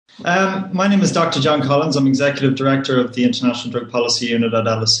My name is Dr. John Collins. I'm Executive Director of the International Drug Policy Unit at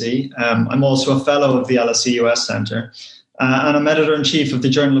LSE. I'm also a Fellow of the LSE US Centre, and I'm Editor-in-Chief of the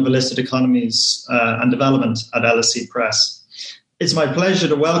Journal of Illicit Economies and Development at LSE Press. It's my pleasure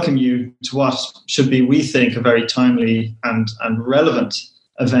to welcome you to what should be, we think, a very timely and relevant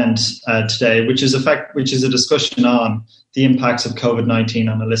event today, which is a discussion on the impacts of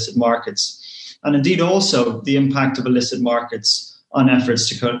COVID-19 on illicit markets, and indeed also the impact of illicit markets on efforts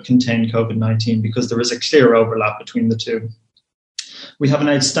to contain COVID-19, because there is a clear overlap between the two. We have an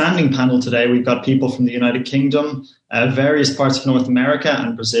outstanding panel today. We've got people from the United Kingdom, various parts of North America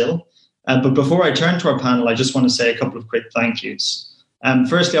and Brazil. But before I turn to our panel, I just want to say a couple of quick thank yous.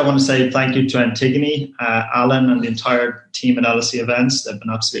 Firstly, I want to say thank you to Antigone, Alan, and the entire team at LSE Events. They've been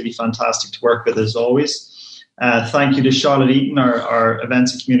absolutely fantastic to work with, as always. Thank you to Charlotte Eaton, our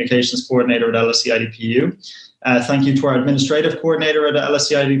Events and Communications Coordinator at LSE IDPU. Thank you to our Administrative Coordinator at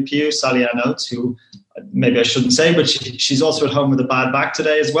LSE IDPU, Sally Ann Oates, who maybe I shouldn't say, but she's also at home with a bad back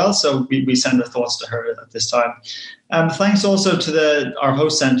today as well, so we send our thoughts to her at this time. Thanks also to our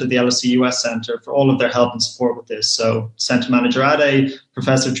host centre, the LSE US Centre, for all of their help and support with this. So Centre Manager Ade,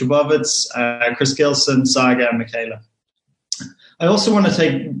 Professor Trubovitz, Chris Gilson, Saga, and Michaela. I also want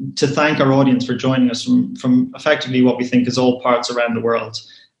to thank our audience for joining us from effectively what we think is all parts around the world.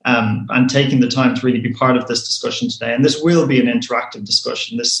 And taking the time to really be part of this discussion today. And this will be an interactive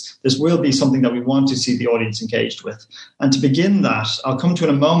discussion. This will be something that we want to see the audience engaged with. And to begin that, I'll come to in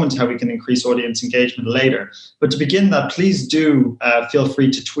a moment how we can increase audience engagement later. But to begin that, please do feel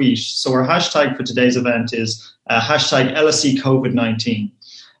free to tweet. So our hashtag for today's event is hashtag LSE COVID-19.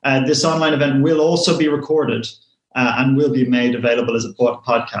 This online event will also be recorded and will be made available as a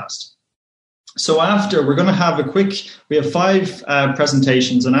podcast. So after, we're going to have we have 5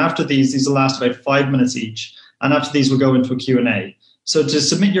 presentations, and after these will last about 5 minutes each. And after these, we'll go into a Q&A. So to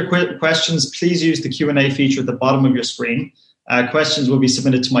submit your questions, please use the Q&A feature at the bottom of your screen. Questions will be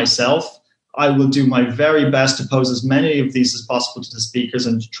submitted to myself. I will do my very best to pose as many of these as possible to the speakers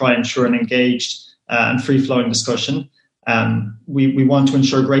and try and ensure an engaged and free-flowing discussion. We want to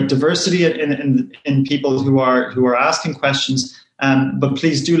ensure great diversity in people who are asking questions. But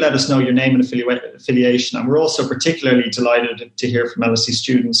please do let us know your name and affiliation. And we're also particularly delighted to hear from LSE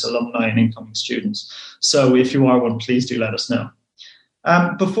students, alumni, and incoming students. So if you are one, please do let us know.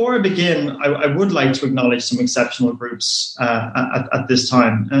 Before I begin, I would like to acknowledge some exceptional groups at this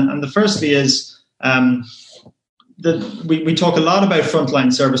time. And the firstly is that we talk a lot about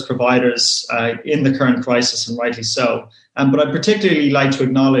frontline service providers in the current crisis, and rightly so. But I'd particularly like to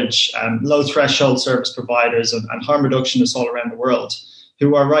acknowledge low-threshold service providers and harm reductionists all around the world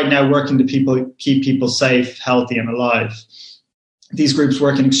who are right now working to keep people safe, healthy, and alive. These groups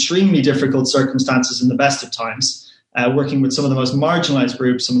work in extremely difficult circumstances in the best of times, working with some of the most marginalized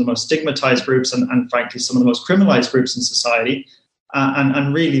groups, some of the most stigmatized groups, and frankly, some of the most criminalized groups in society.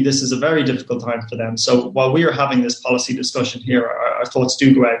 And really, this is a very difficult time for them. So while we are having this policy discussion here, our thoughts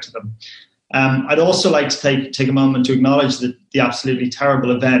do go out to them. I'd also like to take a moment to acknowledge the absolutely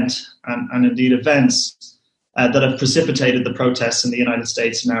terrible event and indeed events that have precipitated the protests in the United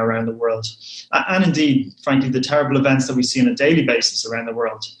States and now around the world. And indeed, frankly, the terrible events that we see on a daily basis around the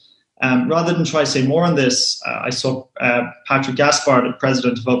world. Rather than try to say more on this, I saw Patrick Gaspard, the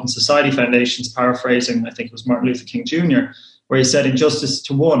president of Open Society Foundations, paraphrasing, I think it was Martin Luther King Jr., where he said, "Injustice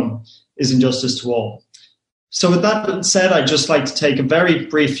to one is injustice to all." So with that said, I'd just like to take a very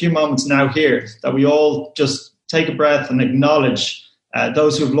brief few moments now here that we all just take a breath and acknowledge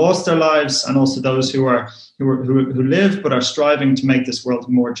those who have lost their lives, and also those who live but are striving to make this world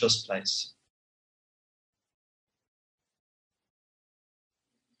a more just place.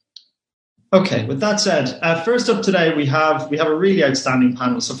 Okay, with that said, first up today we have a really outstanding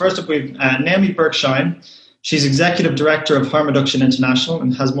panel. So first up we've Naomi Burke-Shyne. She's Executive Director of Harm Reduction International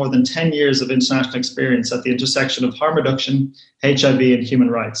and has more than 10 years of international experience at the intersection of harm reduction, HIV, and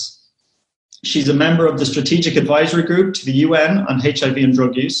human rights. She's a member of the Strategic Advisory Group to the UN on HIV and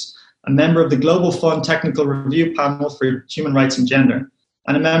Drug Use, a member of the Global Fund Technical Review Panel for Human Rights and Gender,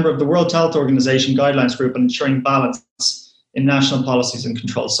 and a member of the World Health Organization Guidelines Group on ensuring balance in national policies and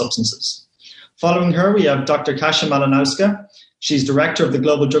controlled substances. Following her, we have Dr. Kasia Malinowska. She's Director of the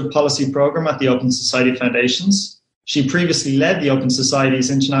Global Drug Policy Programme at the Open Society Foundations. She previously led the Open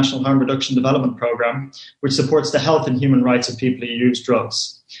Society's International Harm Reduction Development Programme, which supports the health and human rights of people who use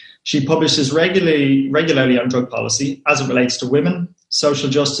drugs. She publishes regularly on drug policy as it relates to women, social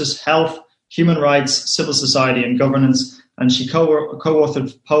justice, health, human rights, civil society and governance, and she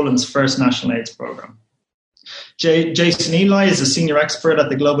co-authored Poland's first national AIDS programme. Jason Eligh is a senior expert at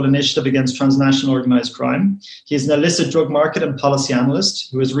the Global Initiative Against Transnational Organised Crime. He is an illicit drug market and policy analyst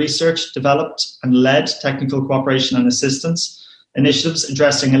who has researched, developed and led technical cooperation and assistance initiatives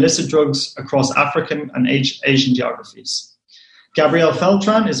addressing illicit drugs across African and Asian geographies. Gabriel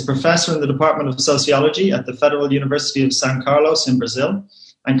Feltran is a professor in the Department of Sociology at the Federal University of São Carlos in Brazil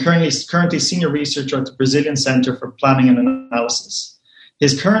and currently senior researcher at the Brazilian Centre for Planning and Analysis.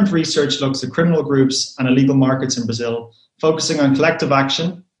 His current research looks at criminal groups and illegal markets in Brazil, focusing on collective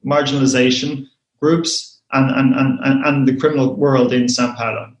action, marginalization, groups, and the criminal world in São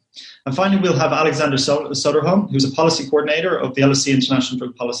Paulo. And finally, we'll have Alexander Söderholm, who's a policy coordinator of the LSE International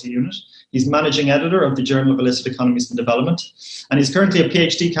Drug Policy Unit. He's managing editor of the Journal of Illicit Economies and Development, and he's currently a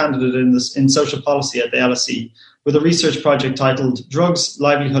PhD candidate in social policy at the LSE, with a research project titled Drugs,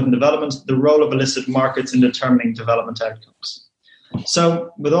 Livelihood and Development, the Role of Illicit Markets in Determining Development Outcomes.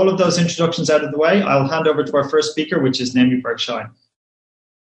 So with all of those introductions out of the way, I'll hand over to our first speaker, which is Naomi Burke-Shyne.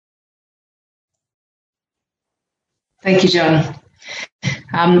 Thank you, John.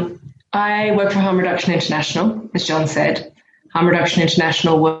 I work for Harm Reduction International, as John said. Harm Reduction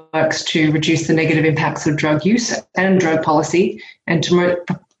International works to reduce the negative impacts of drug use and drug policy and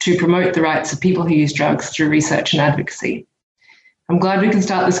to promote the rights of people who use drugs through research and advocacy. I'm glad we can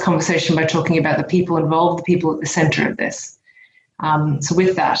start this conversation by talking about the people involved, the people at the centre of this. So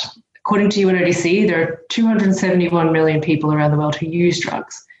with that, according to UNODC, there are 271 million people around the world who use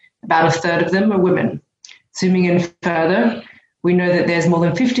drugs. About a third of them are women. Zooming in further, we know that there's more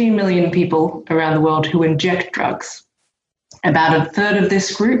than 15 million people around the world who inject drugs. About a third of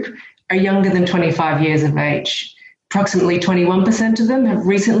this group are younger than 25 years of age. Approximately 21% of them have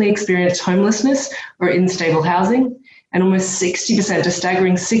recently experienced homelessness or unstable housing, and almost 60%, a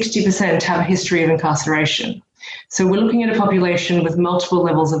staggering 60%, have a history of incarceration. So we're looking at a population with multiple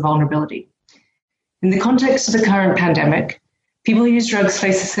levels of vulnerability. In the context of the current pandemic, people who use drugs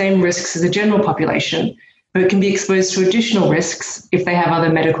face the same risks as the general population, but can be exposed to additional risks if they have other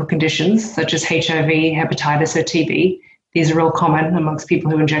medical conditions, such as HIV, hepatitis, or TB. These are all common amongst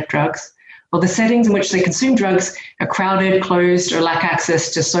people who inject drugs. Or the settings in which they consume drugs are crowded, closed, or lack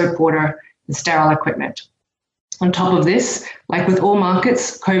access to soap, water, and sterile equipment. On top of this, like with all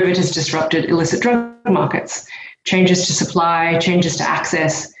markets, COVID has disrupted illicit drug markets. Changes to supply, changes to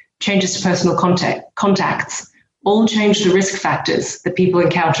access, changes to personal contacts, all change the risk factors that people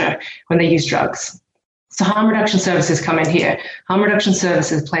encounter when they use drugs. So harm reduction services come in here. Harm reduction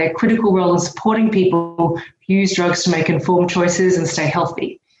services play a critical role in supporting people who use drugs to make informed choices and stay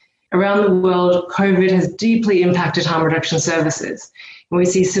healthy. Around the world, COVID has deeply impacted harm reduction services. And we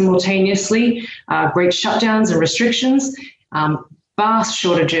see simultaneously great shutdowns and restrictions, vast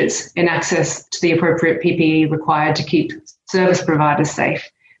shortages in access to the appropriate PPE required to keep service providers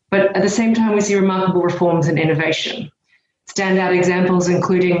safe. But at the same time, we see remarkable reforms and innovation. Standout examples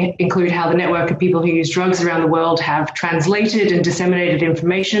include how the network of people who use drugs around the world have translated and disseminated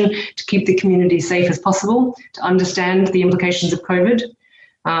information to keep the community safe as possible, to understand the implications of COVID.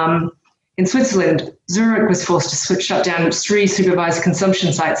 In Switzerland, Zurich was forced to shut down its 3 supervised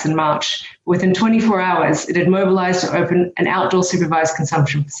consumption sites in March. Within 24 hours, it had mobilized to open an outdoor supervised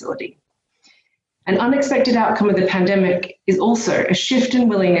consumption facility. An unexpected outcome of the pandemic is also a shift in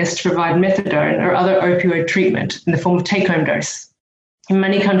willingness to provide methadone or other opioid treatment in the form of take-home dose. In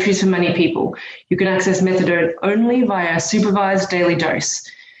many countries, for many people, you can access methadone only via a supervised daily dose.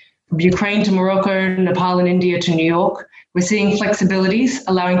 From Ukraine to Morocco, Nepal and India to New York, we're seeing flexibilities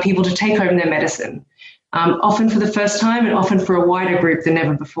allowing people to take home their medicine, often for the first time and often for a wider group than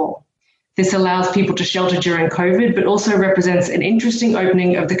ever before. This allows people to shelter during COVID, but also represents an interesting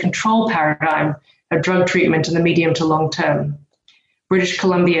opening of the control paradigm of drug treatment in the medium to long term. British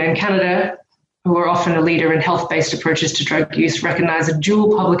Columbia and Canada, who are often a leader in health-based approaches to drug use, recognize a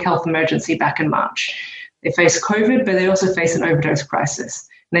dual public health emergency back in March. They face COVID, but they also face an overdose crisis.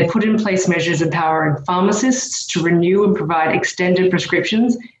 And they put in place measures empowering pharmacists to renew and provide extended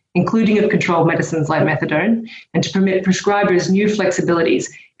prescriptions, including of controlled medicines like methadone, and to permit prescribers new flexibilities,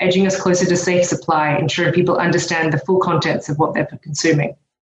 edging us closer to safe supply, ensuring people understand the full contents of what they're consuming.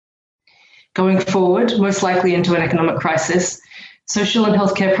 Going forward, most likely into an economic crisis, social and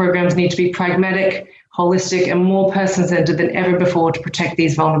healthcare programs need to be pragmatic, holistic, and more person-centered than ever before to protect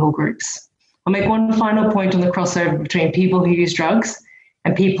these vulnerable groups. I'll make one final point on the crossover between people who use drugs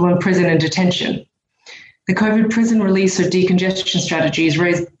and people in prison and detention. The COVID prison release or decongestion strategies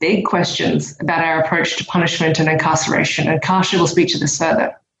raise big questions about our approach to punishment and incarceration, and Kasia will speak to this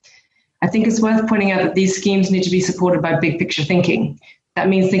further. I think it's worth pointing out that these schemes need to be supported by big picture thinking. That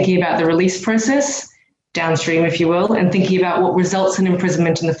means thinking about the release process, downstream if you will, and thinking about what results in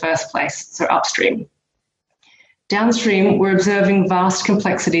imprisonment in the first place, so upstream. Downstream, we're observing vast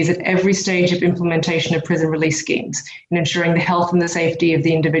complexities at every stage of implementation of prison release schemes in ensuring the health and the safety of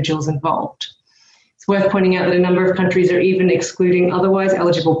the individuals involved. It's worth pointing out that a number of countries are even excluding otherwise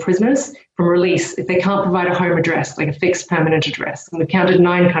eligible prisoners from release if they can't provide a home address, like a fixed permanent address. And we've counted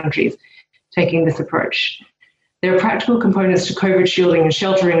 9 countries taking this approach. There are practical components to COVID shielding and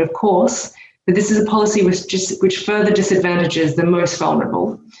sheltering, of course, but this is a policy which further disadvantages the most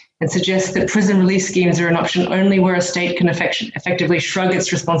vulnerable and suggests that prison release schemes are an option only where a state can effectively shrug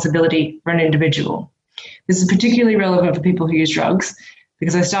its responsibility for an individual. This is particularly relevant for people who use drugs,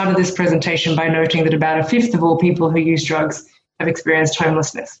 because I started this presentation by noting that about 1/5 of all people who use drugs have experienced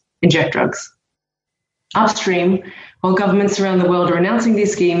homelessness, inject drugs. Upstream, while governments around the world are announcing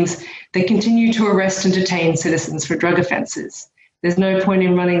these schemes, they continue to arrest and detain citizens for drug offences. There's no point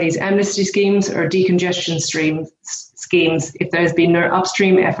in running these amnesty schemes or decongestion schemes if there's been no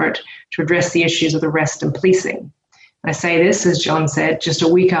upstream effort to address the issues of arrest and policing. I say this, as John said, just a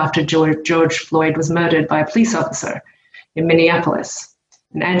week after George Floyd was murdered by a police officer in Minneapolis.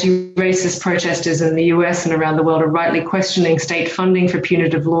 And anti-racist protesters in the US and around the world are rightly questioning state funding for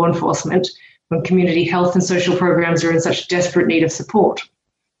punitive law enforcement when community health and social programs are in such desperate need of support.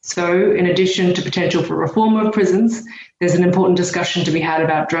 So, in addition to potential for reform of prisons, there's an important discussion to be had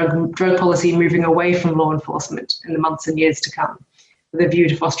about drug policy moving away from law enforcement in the months and years to come, with a view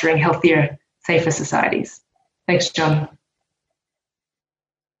to fostering healthier, safer societies. Thanks, John.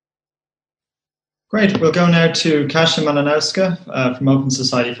 Great. We'll go now to Kasia Malinowska from Open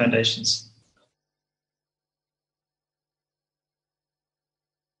Society Foundations.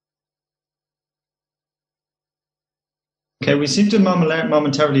 Okay, we seem to have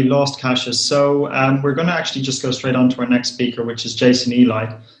momentarily lost Kasia, so we're going to actually just go straight on to our next speaker, which is Jason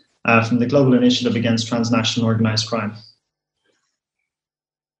Eligh from the Global Initiative Against Transnational Organised Crime.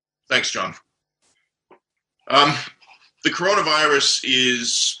 Thanks, John. The coronavirus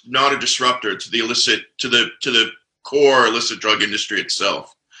is not a disruptor to the core illicit drug industry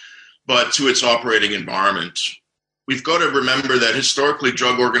itself, but to its operating environment. We've got to remember that historically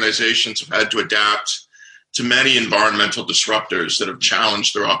drug organizations have had to adapt to many environmental disruptors that have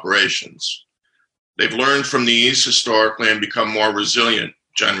challenged their operations. They've learned from these historically and become more resilient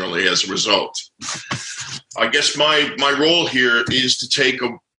generally as a result. I guess my role here is to take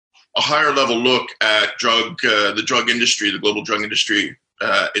a higher level look at the drug industry, the global drug industry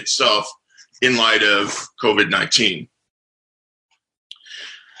itself in light of COVID-19.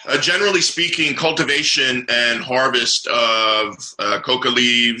 Generally speaking, cultivation and harvest of coca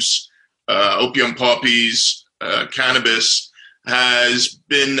leaves, opium poppies, cannabis has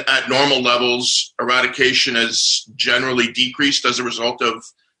been at normal levels. Eradication has generally decreased as a result of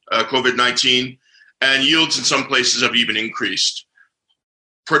COVID-19, and yields in some places have even increased.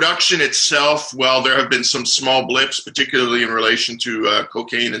 Production itself, well, there have been some small blips, particularly in relation to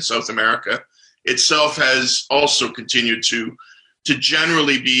cocaine in South America, itself has also continued to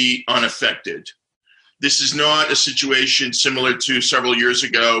generally be unaffected. This is not a situation similar to several years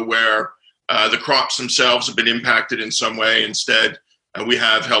ago where the crops themselves have been impacted in some way. Instead, we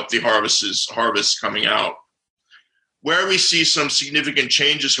have healthy harvests coming out. Where we see some significant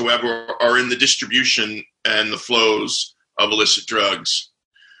changes, however, are in the distribution and the flows of illicit drugs.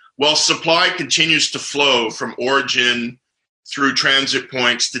 While supply continues to flow from origin through transit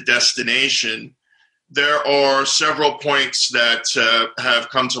points to destination, there are several points that have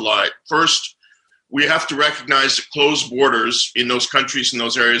come to light. First, we have to recognize that closed borders in those countries, in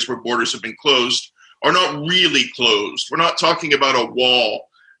those areas where borders have been closed, are not really closed. We're not talking about a wall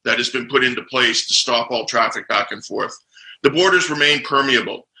that has been put into place to stop all traffic back and forth. The borders remain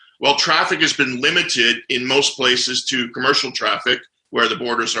permeable. While traffic has been limited in most places to commercial traffic, where the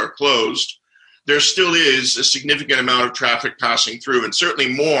borders are closed, there still is a significant amount of traffic passing through, and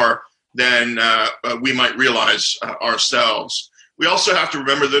certainly more than we might realize ourselves. We also have to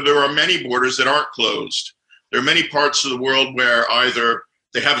remember that there are many borders that aren't closed. There are many parts of the world where either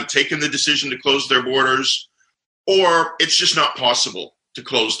they haven't taken the decision to close their borders, or it's just not possible to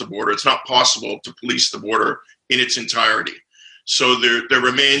close the border. It's not possible to police the border in its entirety. So there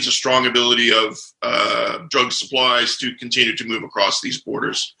remains a strong ability of drug supplies to continue to move across these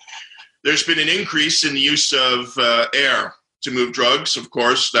borders. There's been an increase in the use of air to move drugs. Of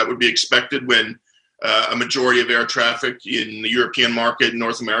course, that would be expected when a majority of air traffic in the European market and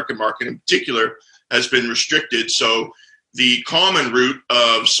North American market in particular has been restricted. So the common route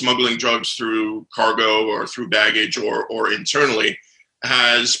of smuggling drugs through cargo or through baggage or internally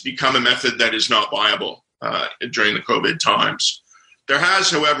has become a method that is not viable during the COVID times. There has,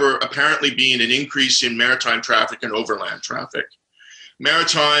 however, apparently been an increase in maritime traffic and overland traffic.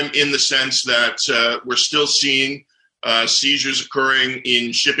 Maritime in the sense that we're still seeing seizures occurring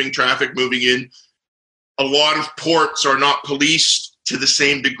in shipping traffic moving in. A lot of ports are not policed to the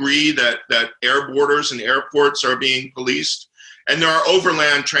same degree that air borders and airports are being policed. And there are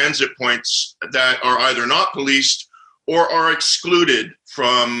overland transit points that are either not policed or are excluded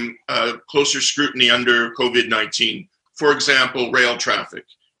from closer scrutiny under COVID-19. For example, rail traffic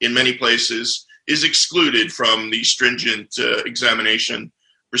in many places is excluded from the stringent examination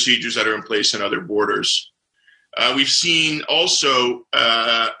procedures that are in place in other borders. We've seen also,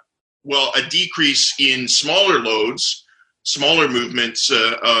 a decrease in smaller loads, smaller movements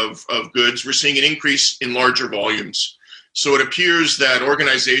of goods. We're seeing an increase in larger volumes. So it appears that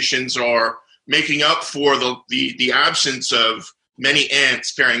organizations are making up for the absence of many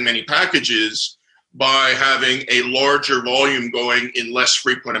ants carrying many packages by having a larger volume going in less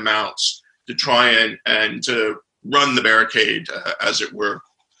frequent amounts to try and run the barricade, as it were.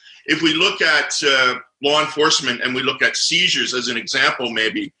 If we look at law enforcement and we look at seizures as an example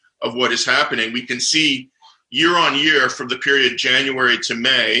maybe of what is happening, we can see year on year from the period January to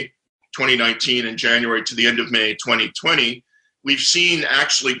May 2019 and January to the end of May 2020, we've seen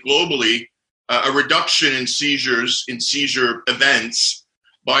actually globally a reduction in seizure events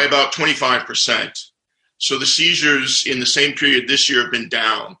by about 25%. So the seizures in the same period this year have been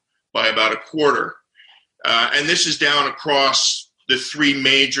down by about a quarter. And this is down across the three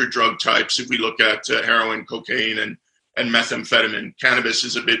major drug types. If we look at heroin, cocaine, and methamphetamine. Cannabis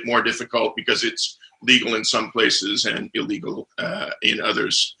is a bit more difficult because it's legal in some places and illegal in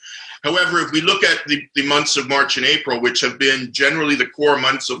others. However, if we look at the months of March and April, which have been generally the core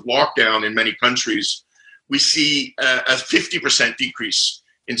months of lockdown in many countries, we see a 50% decrease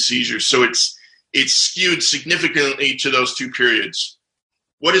in seizures. So it's skewed significantly to those two periods.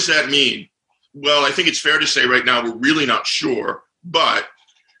 What does that mean? Well, I think it's fair to say right now we're really not sure, but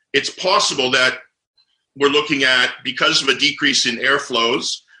it's possible that we're looking at, because of a decrease in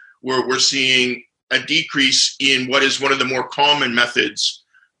airflows, we're seeing a decrease in what is one of the more common methods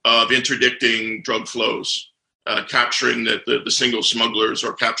of interdicting drug flows, capturing the single smugglers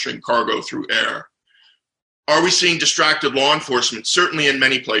or capturing cargo through air. Are we seeing distracted law enforcement? Certainly in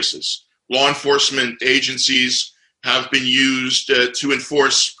many places. Law enforcement agencies have been used to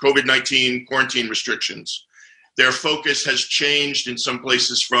enforce COVID-19 quarantine restrictions. Their focus has changed in some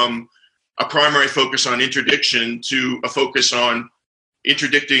places from a primary focus on interdiction to a focus on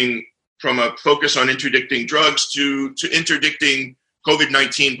interdicting, from a focus on interdicting drugs to interdicting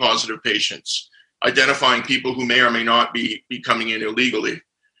COVID-19 positive patients, identifying people who may or may not be coming in illegally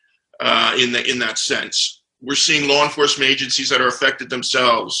in that sense. We're seeing law enforcement agencies that are affected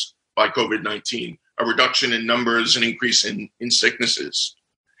themselves by COVID-19, a reduction in numbers, an increase in sicknesses.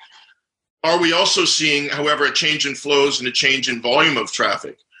 Are we also seeing, however, a change in flows and a change in volume of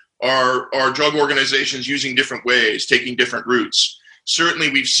traffic? Are drug organizations using different ways, taking different routes? Certainly,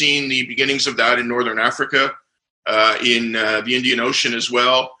 we've seen the beginnings of that in Northern Africa, in the Indian Ocean as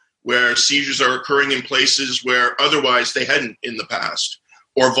well, where seizures are occurring in places where otherwise they hadn't in the past,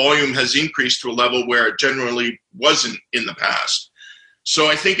 or volume has increased to a level where it generally wasn't in the past.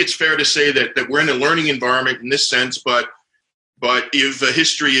 So I think it's fair to say that we're in a learning environment in this sense, but if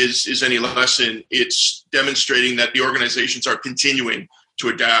history is any lesson, it's demonstrating that the organizations are continuing to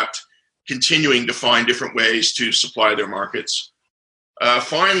adapt, continuing to find different ways to supply their markets.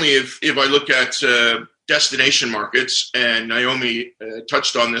 Finally, if I look at destination markets, and Naomi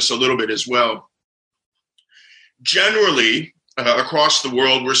touched on this a little bit as well, generally across the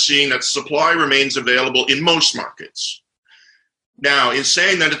world, we're seeing that supply remains available in most markets. Now, in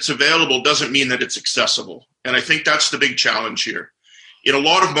saying that it's available doesn't mean that it's accessible. And I think that's the big challenge here. In a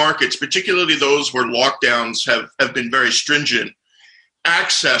lot of markets, particularly those where lockdowns have been very stringent,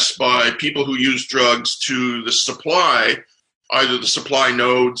 access by people who use drugs to the supply, either the supply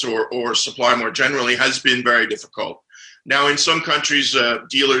nodes or supply more generally, has been very difficult. Now, in some countries,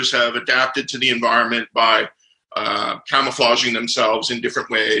 dealers have adapted to the environment by camouflaging themselves in different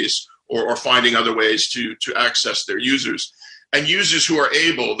ways or finding other ways to access their users. And users who are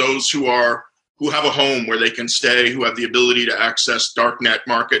able, those who have a home where they can stay, who have the ability to access darknet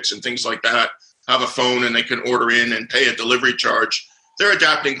markets and things like that, have a phone and they can order in and pay a delivery charge, they're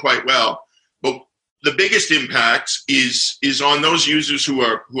adapting quite well. But the biggest impact is on those users who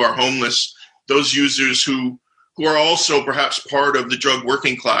are homeless, those users who are also perhaps part of the drug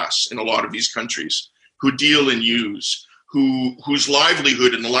working class in a lot of these countries, who deal and use, whose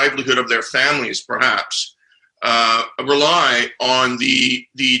livelihood and the livelihood of their families perhaps rely on the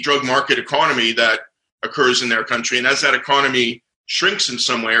drug market economy that occurs in their country. And as that economy shrinks in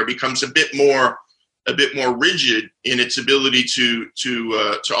some way or becomes a bit more a bit more rigid in its ability to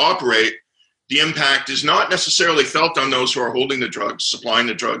operate, the impact is not necessarily felt on those who are holding the drugs, supplying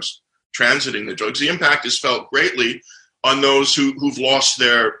the drugs, transiting the drugs. The impact is felt greatly on those who've lost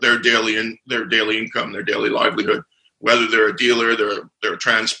their daily income, their daily livelihood, whether they're a dealer, they're a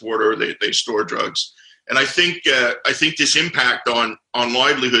transporter, they store drugs. And I think this impact on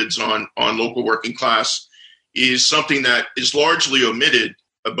livelihoods, on local working class, is something that is largely omitted,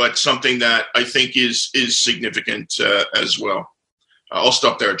 but something that I think is significant as well. I'll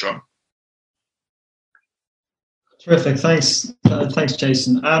stop there, John. Terrific. Thanks,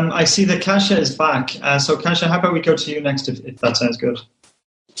 Jason. I see that Kasia is back. So Kasia, how about we go to you next, if that sounds good?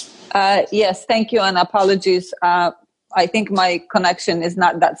 Yes, thank you, and apologies. I think my connection is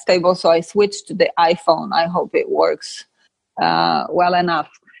not that stable, so I switched to the iPhone. I hope it works well enough.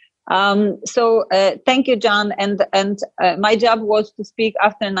 So thank you, John. And my job was to speak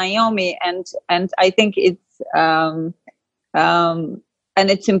after Naomi, and I think it's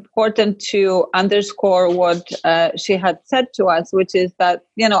important to underscore what she had said to us, which is that,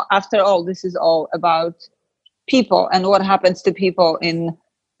 after all, this is all about people and what happens to people in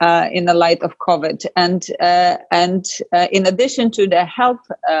the light of COVID. And in addition to the health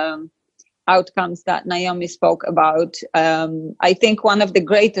outcomes that Naomi spoke about, I think one of the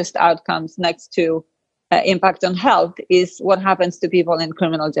greatest outcomes next to impact on health is what happens to people in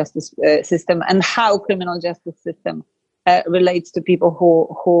criminal justice system and how criminal justice system relates to people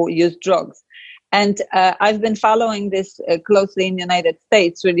who use drugs. And I've been following this closely in the United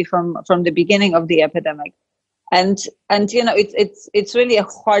States, really from the beginning of the epidemic. And it's really a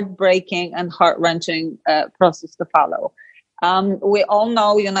heartbreaking and heart-wrenching process to follow. We all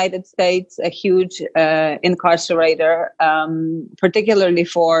know United States, a huge incarcerator, particularly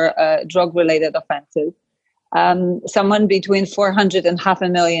for drug-related offenses. Someone between 400 and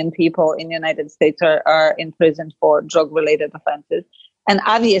 500,000 people in the United States are in prison for drug-related offenses. And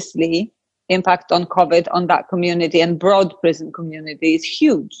obviously, impact on COVID on that community and broad prison community is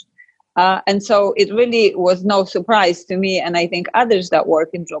huge. And so it really was no surprise to me, and I think others that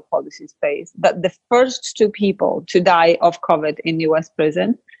work in drug policy space, that the first 2 people to die of COVID in U.S.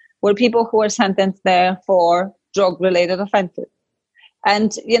 prison were people who were sentenced there for drug-related offenses.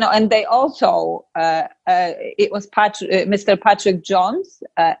 And, and they also, it was Mr. Patrick Jones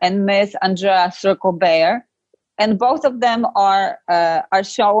and Ms. Andrea Circle-Bear, and both of them are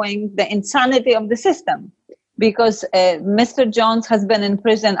showing the insanity of the system. Because Mr. Jones has been in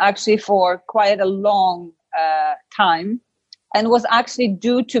prison actually for quite a long time and was actually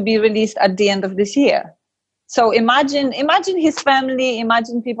due to be released at the end of this year. So imagine his family,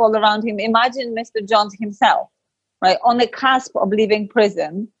 imagine people around him, imagine Mr. Jones himself, right, on the cusp of leaving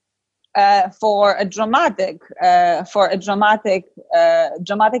prison for a dramatically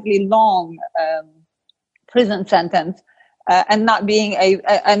long prison sentence. And not being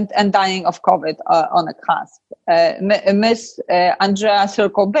and dying of COVID on a cusp. Miss Andrea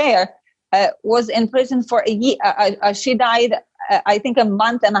Circle-Bear was in prison for a year. She died, I think, a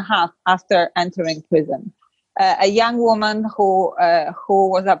month and a half after entering prison. A young woman who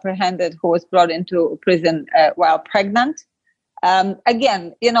was apprehended, who was brought into prison while pregnant.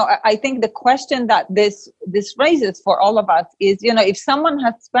 Again, I think the question that this raises for all of us is, if someone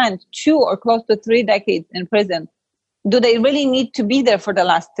has spent 2 or close to 3 decades in prison, do they really need to be there for the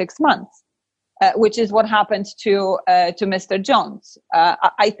last 6 months? Which is what happened to Mr. Jones.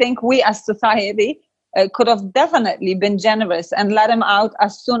 I think we as society could have definitely been generous and let him out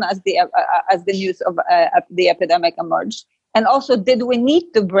as soon as the news of the epidemic emerged. And also, did we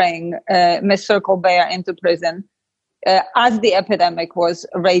need to bring Ms. Circle-Bear into prison as the epidemic was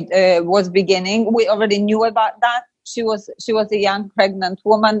beginning? We already knew about that. She was a young pregnant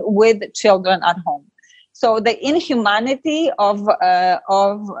woman with children at home. So the inhumanity of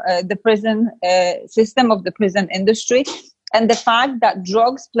the prison system, of the prison industry, and the fact that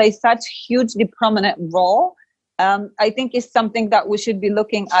drugs play such hugely prominent role, I think is something that we should be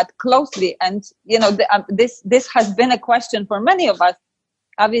looking at closely. And this has been a question for many of us,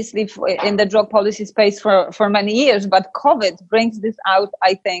 obviously in the drug policy space for many years. But COVID brings this out,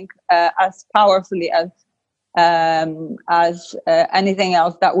 I think, as powerfully as anything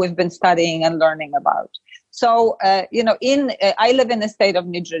else that we've been studying and learning about. So, I live in the state of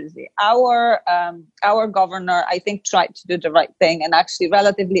New Jersey. Our governor, I think, tried to do the right thing and actually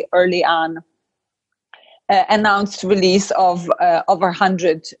relatively early on announced release of over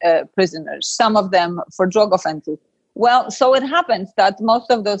 100 prisoners, some of them for drug offenses. Well, so it happens that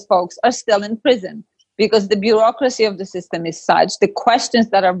most of those folks are still in prison because the bureaucracy of the system is such, the questions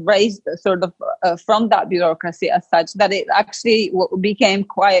that are raised sort of from that bureaucracy as such, that it actually became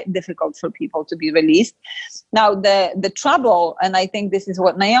quite difficult for people to be released. Now, the trouble, and I think this is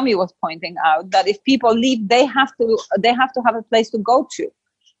what Naomi was pointing out, that if people leave, they have to have a place to go to.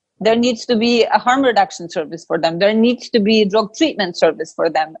 There needs to be a harm reduction service for them. There needs to be a drug treatment service for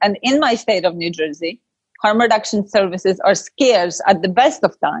them. And in my state of New Jersey, harm reduction services are scarce at the best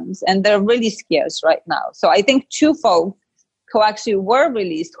of times, and they're really scarce right now. So I think 2 folks who actually were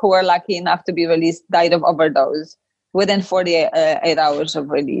released, who were lucky enough to be released, died of overdose within 48 hours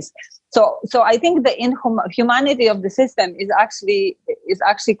of release. So I think the inhumanity of the system is actually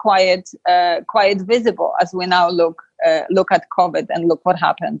quite visible as we now look at COVID and look what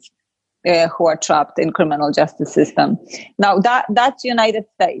happens. Who are trapped in criminal justice system. Now that's United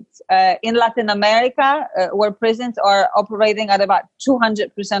States. In Latin America, where prisons are operating at about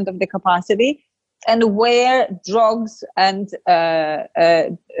 200% of the capacity, and where drugs and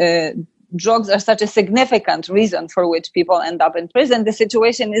drugs are such a significant reason for which people end up in prison, the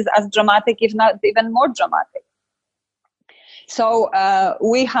situation is as dramatic, if not even more dramatic. So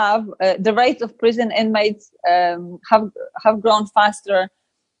we have the rate of prison inmates have grown faster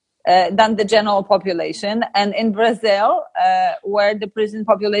than the general population. And in Brazil, where the prison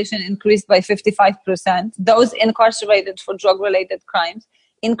population increased by 55%, those incarcerated for drug-related crimes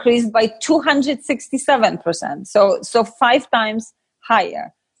increased by 267%. So 5 times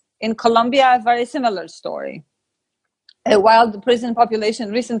higher. In Colombia, a very similar story. While the prison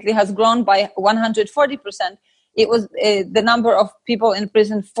population recently has grown by 140%, it was the number of people in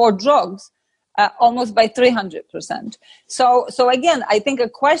prison for drugs almost by 300%. So again, I think a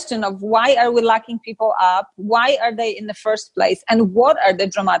question of why are we locking people up? Why are they in the first place? And what are the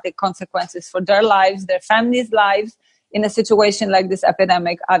dramatic consequences for their lives, their families' lives in a situation like this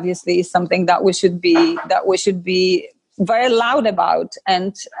epidemic? Obviously, is something that we should be very loud about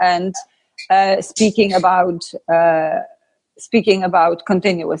and speaking about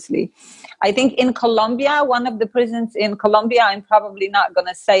continuously. I think in Colombia, one of the prisons in Colombia, I'm probably not going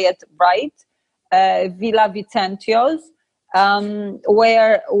to say it right, Villavicencio,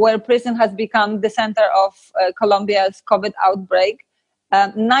 where prison has become the center of Colombia's COVID outbreak.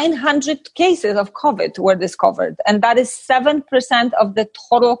 900 cases of COVID were discovered, and that is 7% of the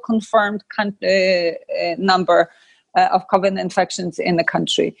total confirmed number of COVID infections in the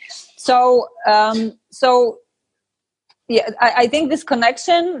country. So yeah, I think this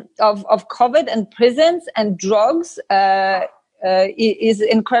connection of COVID and prisons and drugs is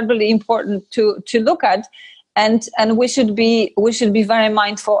incredibly important to look at, and we should be very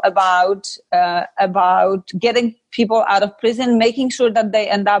mindful about getting people out of prison, making sure that they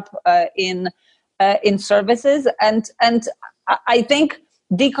end up in services, and I think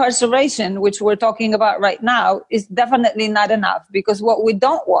decarceration, which we're talking about right now, is definitely not enough, because what we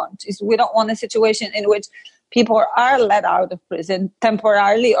don't want a situation in which people are let out of prison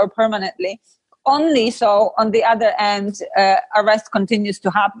temporarily or permanently, only so on the other end, arrest continue to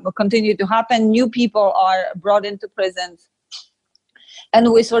happen. New people are brought into prisons,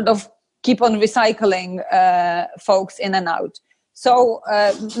 and we sort of keep on recycling folks in and out. So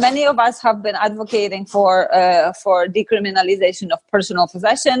many of us have been advocating for decriminalization of personal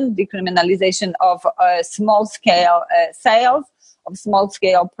possession, decriminalization of small-scale sales, of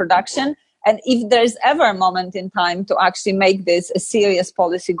small-scale production. And if there's ever a moment in time to actually make this a serious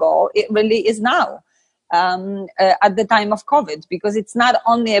policy goal, it really is now, at the time of COVID, because it's not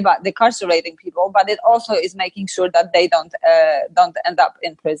only about decarcerating people, but it also is making sure that they don't end up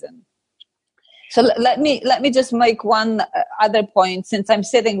in prison. So let me just make one other point, since I'm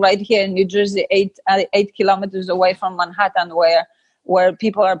sitting right here in New Jersey, 8 kilometers away from Manhattan, where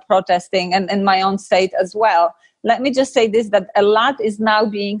people are protesting, and in my own state as well. Let me just say this, that a lot is now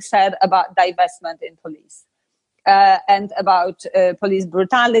being said about divestment in police and about police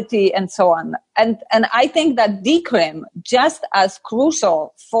brutality and so on. And I think that decrim, just as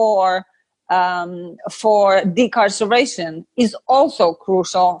crucial for decarceration, is also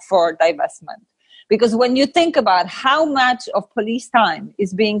crucial for divestment. Because when you think about how much of police time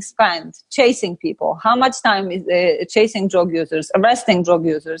is being spent chasing people, how much time is chasing drug users, arresting drug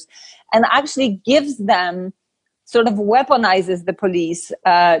users, and actually gives them, sort of weaponizes the police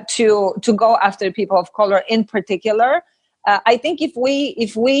to go after people of color in particular. I think if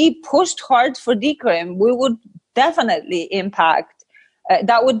we pushed hard for decrim, we would definitely impact.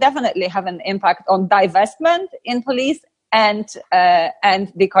 That would definitely have an impact on divestment in police and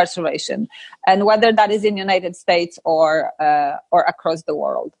decarceration, and whether that is in the United States or across the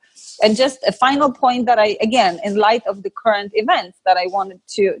world. And just a final point that I, again, in light of the current events, that I wanted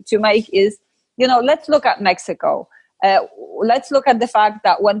to make is, let's look at Mexico. Let's look at the fact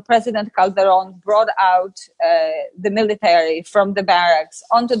that when President Calderon brought out the military from the barracks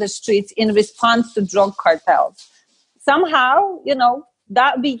onto the streets in response to drug cartels, somehow,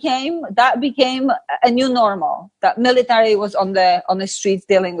 that became a new normal. That military was on the streets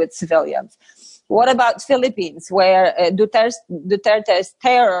dealing with civilians. What about Philippines, where Duterte's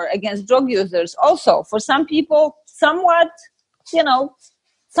terror against drug users also, for some people, somewhat,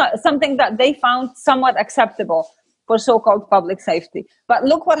 something that they found somewhat acceptable for so-called public safety. But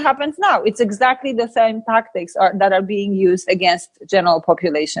look what happens now. It's exactly the same tactics that are being used against general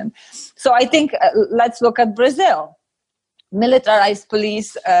population. So I think let's look at Brazil. Militarized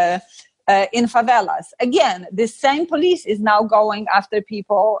police in favelas. Again, the same police is now going after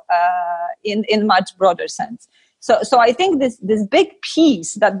people in much broader sense. So I think this big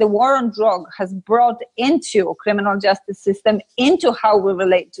piece that the war on drug has brought into criminal justice system, into how we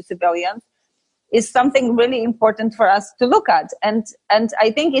relate to civilians, is something really important for us to look at. And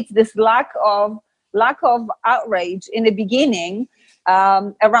I think it's this lack of outrage in the beginning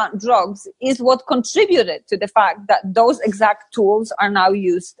around drugs is what contributed to the fact that those exact tools are now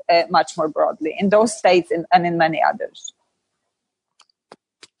used much more broadly in those states and in many others.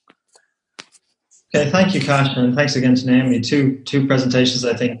 Okay, thank you, Kasia, and thanks again to Naomi. Two presentations,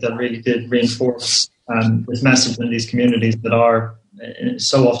 I think, that really did reinforce this message in these communities that are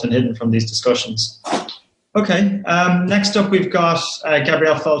so often hidden from these discussions. Okay, next up we've got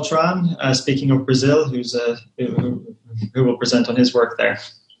Gabriel Feltran, speaking of Brazil, who will present on his work there.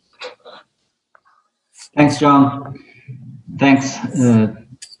 Thanks, John. Thanks to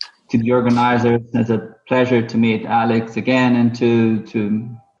the organizers. It's a pleasure to meet Alex again and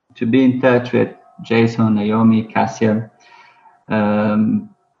to be in touch with Jason, Naomi, Kasia.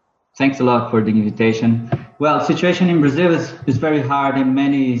 Thanks a lot for the invitation. Well, situation in Brazil is very hard in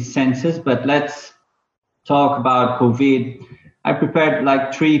many senses, but let's talk about COVID. I prepared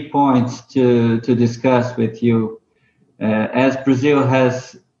 3 points to discuss with you, as Brazil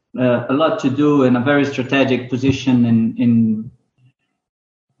has a lot to do in a very strategic position in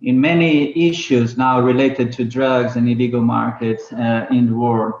many issues now related to drugs and illegal markets in the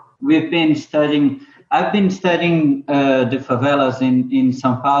world. I've been studying the favelas in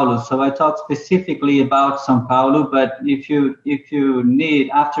São Paulo, so I talk specifically about São Paulo, but if you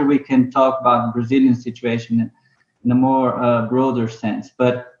need, after we can talk about the Brazilian situation in a more broader sense.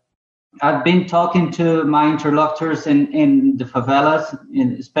 But I've been talking to my interlocutors in the favelas,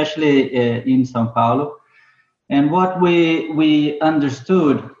 especially in São Paulo, and what we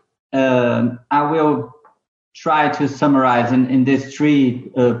understood, I will try to summarize in these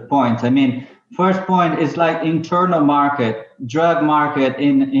 3 points. I mean, first point is internal market, drug market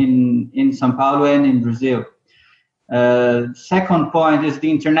in São Paulo and in Brazil. Second point is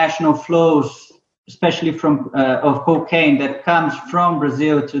the international flows, especially of cocaine that comes from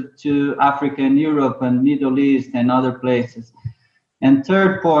Brazil to Africa and Europe and Middle East and other places. And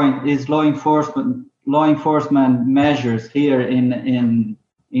third point is law enforcement measures here in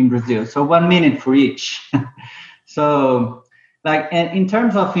Brazil. So 1 minute for each. So, in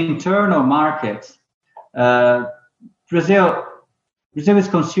terms of internal markets, Brazil is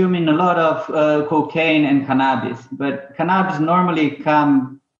consuming a lot of cocaine and cannabis, but cannabis normally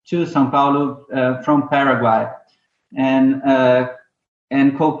come to São Paulo from Paraguay, and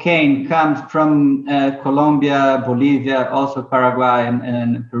cocaine comes from Colombia, Bolivia, also Paraguay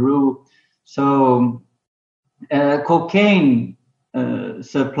and Peru. So cocaine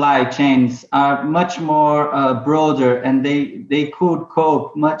supply chains are much more broader, and they could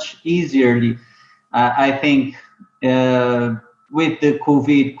cope much easierly, I think, with the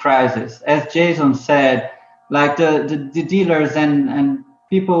COVID crisis. As Jason said, the dealers and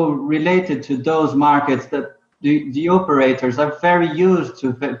people related to those markets, that the operators are very used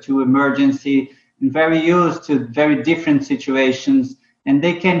to emergency and very used to very different situations, and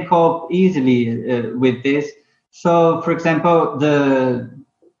they can cope easily with this. So, for example, the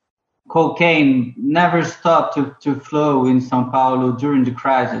cocaine never stopped to flow in São Paulo during the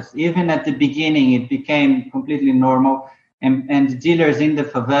crisis. Even at the beginning, it became completely normal. And the dealers in the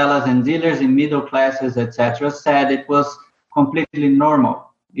favelas and dealers in middle classes, etc., said it was completely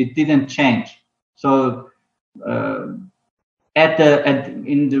normal. It didn't change. So, in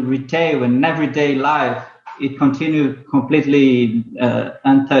the retail and everyday life, it continued completely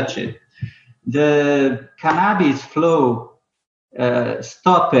untouched. The cannabis flow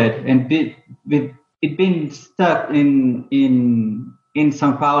stopped, and it been stuck in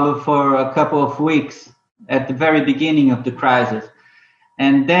São Paulo for a couple of weeks at the very beginning of the crisis,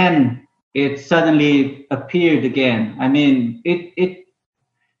 and then it suddenly appeared again. I mean,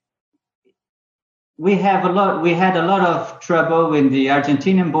 we had a lot of trouble in the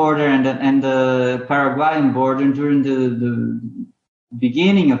Argentinian border and the Paraguayan border during the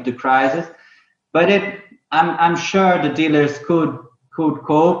beginning of the crisis, but I'm sure the dealers could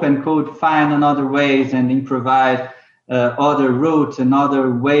cope and could find another ways and improvise other routes and other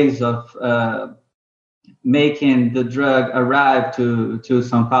ways of making the drug arrive to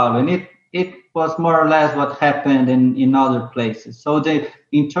São Paulo. And it was more or less what happened in other places. So the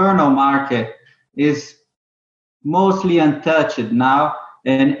internal market is mostly untouched now.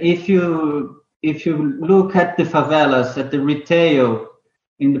 And if you look at the favelas, at the retail,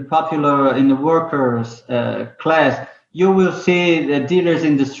 in the workers class, you will see the dealers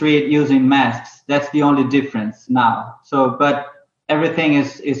in the street using masks. That's the only difference now. So, but everything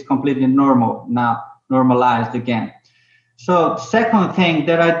is completely normal now, normalized again. So, second thing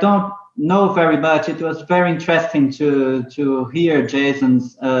that I don't know very much, it was very interesting to hear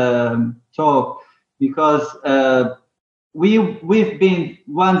Jason's talk, because we've been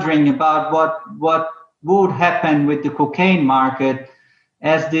wondering about what would happen with the cocaine market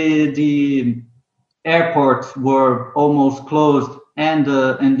as the airports were almost closed and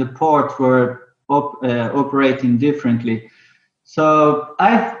the ports were operating differently. So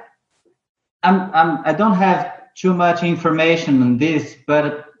I don't have too much information on this,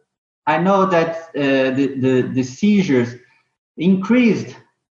 but I know that the seizures increased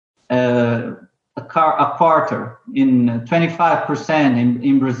a quarter in 25%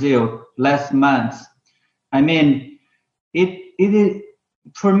 in Brazil last month. I mean, it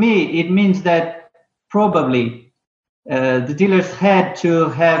for me it means that probably the dealers had to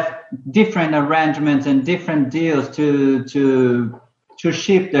have different arrangements and different deals to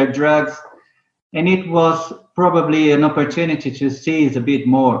ship their drugs, and it was probably an opportunity to seize a bit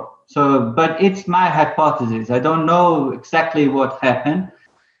more. So, but it's my hypothesis. I don't know exactly what happened,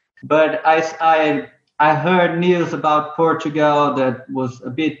 but I heard news about Portugal that was a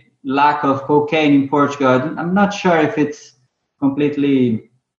bit lack of cocaine in Portugal. I'm not sure if it's completely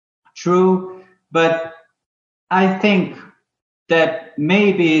true, but I think that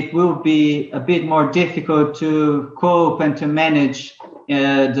maybe it will be a bit more difficult to cope and to manage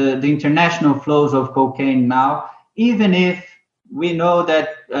the international flows of cocaine now, even if we know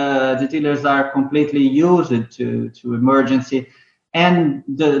that the dealers are completely used to emergency, and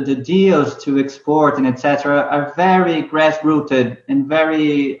the deals to export and etc. are very grassrooted and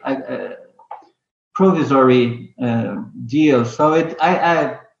very provisory deals. So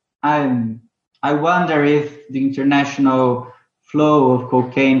I wonder if the international flow of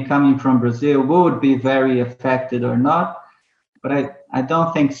cocaine coming from Brazil would be very affected or not, but I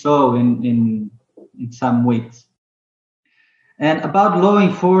don't think so in some weeks. And about law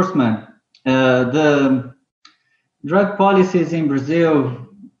enforcement, the drug policies in Brazil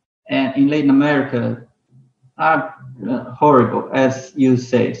and in Latin America are horrible, as you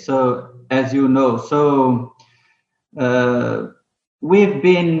say. So, as you know, so we've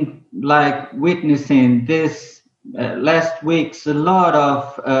been witnessing this last week's a lot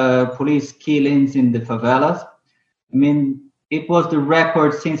of police killings in the favelas. I mean, it was the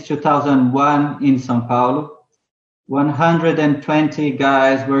record since 2001 in São Paulo. 120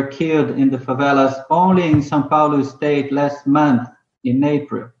 guys were killed in the favelas only in São Paulo state last month in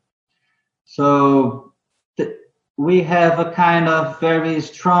April. So we have a kind of very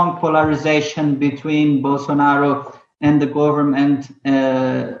strong polarization between Bolsonaro and the government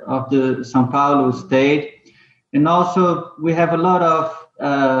of the São Paulo state. And also we have a lot of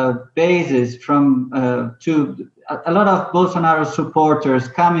bases from a lot of Bolsonaro supporters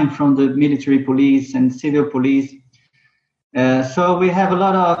coming from the military police and civil police. So we have a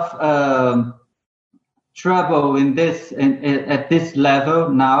lot of trouble in this at this level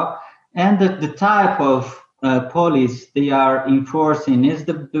now, and the type of police they are enforcing is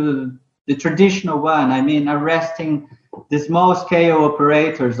the traditional one. I mean, arresting the small-scale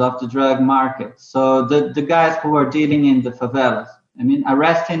operators of the drug market. So the guys who are dealing in the favelas. I mean,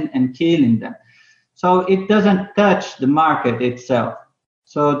 arresting and killing them. So it doesn't touch the market itself.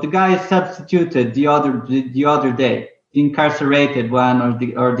 So the guy is substituted the other day. The incarcerated one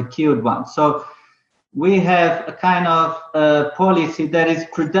or the killed one. So we have a kind of policy that is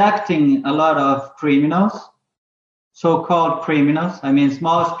producing a lot of criminals, so-called criminals. I mean,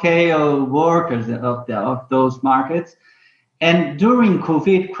 small-scale workers of those markets. And during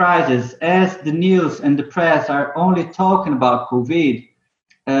COVID crisis, as the news and the press are only talking about COVID,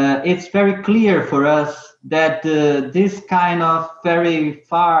 it's very clear for us that this kind of very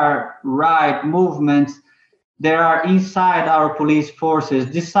far-right movements that are inside our police forces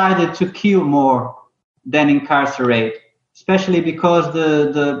decided to kill more than incarcerate. especially because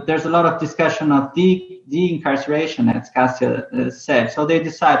there's a lot of discussion of de-incarceration, as Kasia said. So they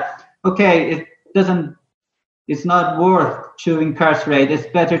decide, okay, it's not worth to incarcerate, it's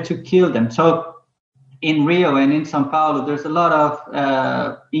better to kill them. So in Rio and in São Paulo, there's a lot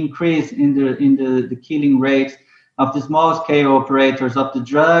of increase in the killing rates of the small-scale operators of the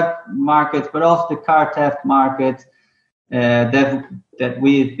drug markets, but also the car theft markets that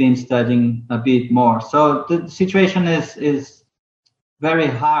we've been studying a bit more. So the situation is very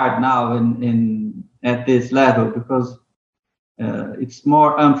hard now at this level because it's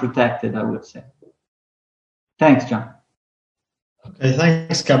more unprotected, I would say. Thanks, John. Okay,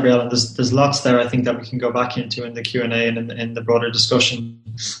 thanks, Gabriel. There's lots there, I think, that we can go back into in the Q&A and in the broader discussion.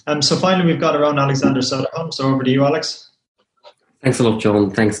 So finally, we've got our own Alexander Söderholm. So over to you, Alex. Thanks a lot,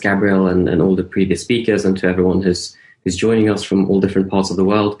 John. Thanks, Gabriel, and all the previous speakers, and to everyone who's joining us from all different parts of the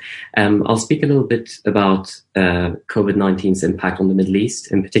world. I'll speak a little bit about COVID-19's impact on the Middle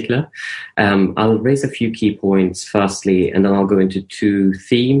East in particular. I'll raise a few key points firstly, and then I'll go into two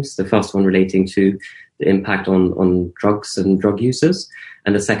themes. The first one relating to the impact on drugs and drug users,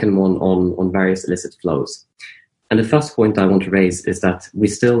 and the second one on various illicit flows. And the first point I want to raise is that we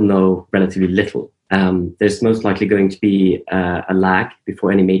still know relatively little. There's most likely going to be a lag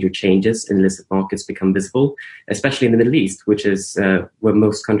before any major changes in illicit markets become visible, especially in the Middle East, which is where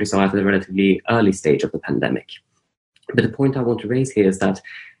most countries are at a relatively early stage of the pandemic. But the point I want to raise here is that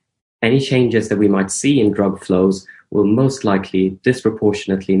any changes that we might see in drug flows will most likely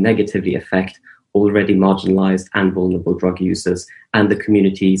disproportionately negatively affect already marginalized and vulnerable drug users and the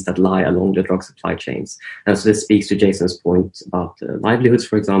communities that lie along the drug supply chains. And so this speaks to Jason's point about livelihoods,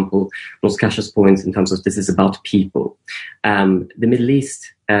 for example, and also Kasia's point in terms of this is about people. The Middle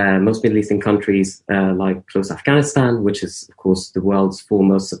East, most Middle Eastern countries like close Afghanistan, which is, of course, the world's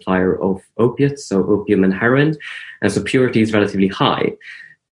foremost supplier of opiates, so opium and heroin, and so purity is relatively high.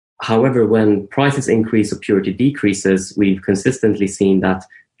 However, when prices increase or purity decreases, we've consistently seen that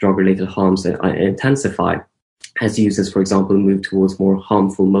drug-related harms intensify as users, for example, move towards more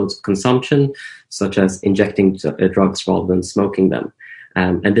harmful modes of consumption, such as injecting drugs rather than smoking them.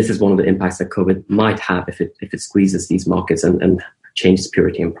 And this is one of the impacts that COVID might have if it squeezes these markets and changes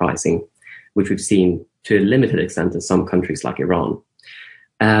purity and pricing, which we've seen to a limited extent in some countries like Iran.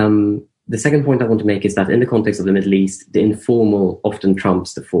 The second point I want to make is that in the context of the Middle East, the informal often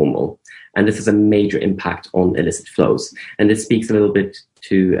trumps the formal. And this is a major impact on illicit flows. And this speaks a little bit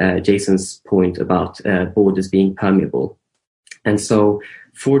to Jason's point about borders being permeable. And so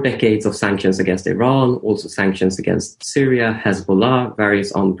 4 decades of sanctions against Iran, also sanctions against Syria, Hezbollah,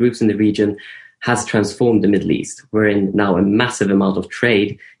 various armed groups in the region, has transformed the Middle East, wherein now a massive amount of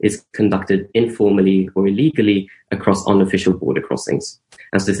trade is conducted informally or illegally across unofficial border crossings.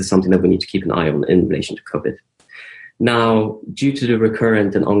 And so this is something that we need to keep an eye on in relation to COVID. Now, due to the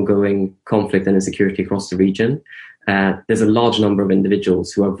recurrent and ongoing conflict and insecurity across the region, there's a large number of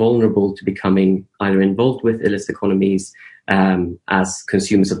individuals who are vulnerable to becoming either involved with illicit economies as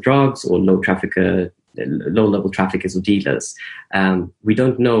consumers of drugs or low-level traffickers or dealers. We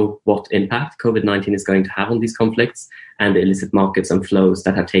don't know what impact COVID-19 is going to have on these conflicts and the illicit markets and flows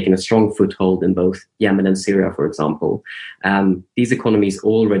that have taken a strong foothold in both Yemen and Syria, for example. These economies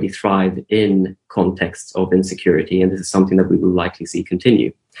already thrive in contexts of insecurity, and this is something that we will likely see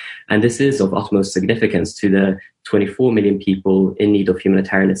continue. And this is of utmost significance to the 24 million people in need of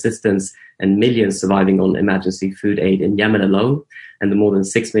humanitarian assistance and millions surviving on emergency food aid in Yemen alone, and the more than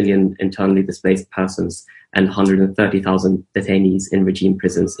 6 million internally displaced persons and 130,000 detainees in regime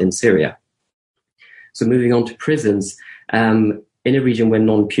prisons in Syria. So moving on to prisons, in a region where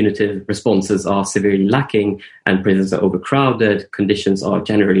non-punitive responses are severely lacking and prisons are overcrowded, conditions are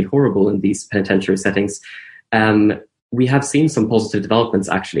generally horrible in these penitentiary settings, we have seen some positive developments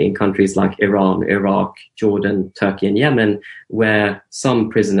actually in countries like Iran, Iraq, Jordan, Turkey, and Yemen, where some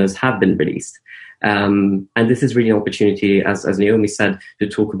prisoners have been released. And this is really an opportunity, as Naomi said, to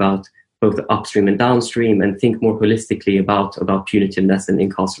talk about both the upstream and downstream and think more holistically about punitiveness and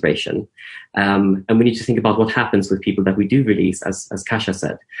incarceration. And we need to think about what happens with people that we do release, as Kasia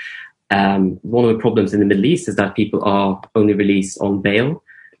said. One of the problems in the Middle East is that people are only released on bail,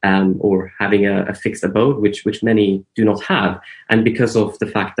 or having a fixed abode, which many do not have. And because of the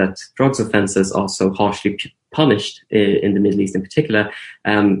fact that drugs offences are so harshly punished in the Middle East in particular,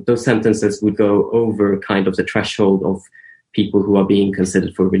 those sentences would go over kind of the threshold of people who are being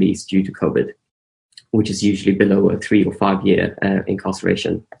considered for release due to COVID, which is usually below a 3 or 5 year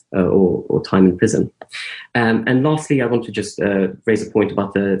incarceration or time in prison. And lastly, I want to just raise a point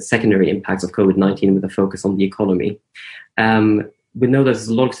about the secondary impacts of COVID-19 with a focus on the economy. we know there's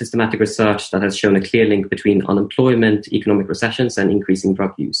a lot of systematic research that has shown a clear link between unemployment, economic recessions, and increasing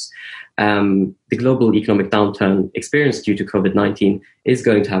drug use. The global economic downturn experienced due to COVID-19 is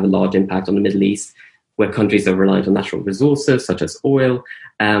going to have a large impact on the Middle East, where countries are reliant on natural resources such as oil.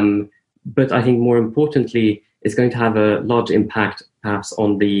 But I think more importantly, it's going to have a large impact perhaps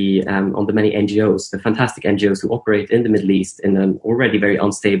on the many NGOs, the fantastic NGOs who operate in the Middle East in an already very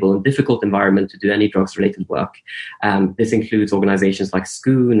unstable and difficult environment to do any drugs-related work. This includes organizations like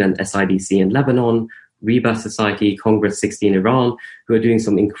SCOON and SIDC in Lebanon, Reba Society, Congress 60 in Iran, who are doing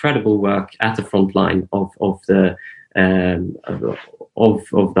some incredible work at the front line of the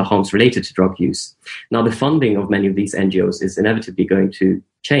harms related to drug use. Now, the funding of many of these NGOs is inevitably going to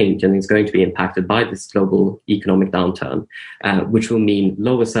change and is going to be impacted by this global economic downturn, which will mean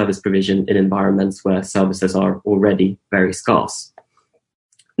lower service provision in environments where services are already very scarce.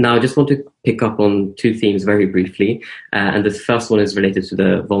 Now, I just want to pick up on two themes very briefly. And the first one is related to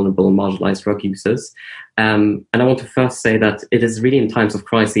the vulnerable and marginalized drug users. And I want to first say that it is really in times of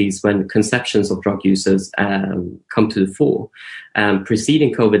crises when conceptions of drug users come to the fore.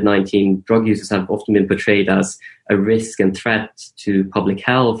 Preceding COVID-19, drug users have often been portrayed as a risk and threat to public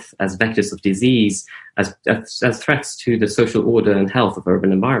health, as vectors of disease, as threats to the social order and health of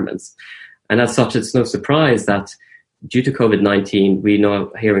urban environments. And as such, it's no surprise that due to COVID-19, we're now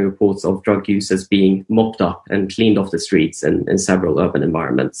hearing reports of drug users being mopped up and cleaned off the streets in several urban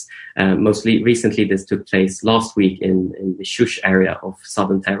environments. Mostly recently, this took place last week in the Shush area of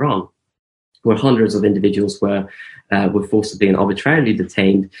southern Tehran, where hundreds of individuals were forcibly and arbitrarily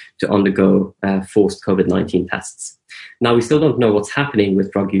detained to undergo forced COVID-19 tests. Now, we still don't know what's happening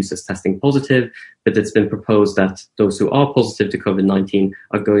with drug users testing positive, but it's been proposed that those who are positive to COVID-19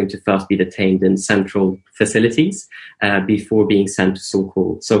 are going to first be detained in central facilities before being sent to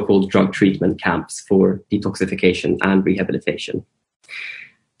so-called drug treatment camps for detoxification and rehabilitation.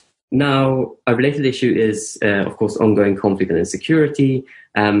 Now, a related issue is, of course, ongoing conflict and insecurity.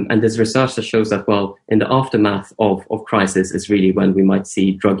 And there's research that shows that, well, in the aftermath of crisis is really when we might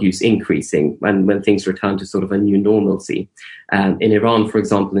see drug use increasing, when things return to sort of a new normalcy. In Iran, for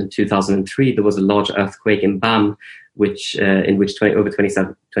example, in 2003, there was a large earthquake in Bam, in which over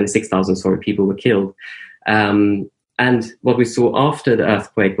 26,000 people were killed. And what we saw after the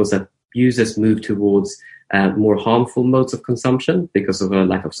earthquake was that users moved towards more harmful modes of consumption because of a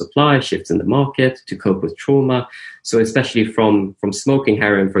lack of supply, shifts in the market to cope with trauma. So especially from smoking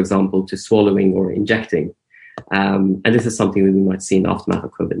heroin, for example, to swallowing or injecting. And this is something that we might see in the aftermath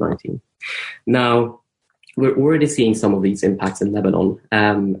of COVID-19. Now, we're already seeing some of these impacts in Lebanon.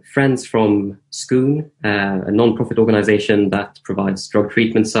 Friends from SCOON, a non-profit organization that provides drug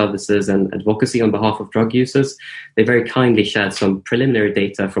treatment services and advocacy on behalf of drug users, they very kindly shared some preliminary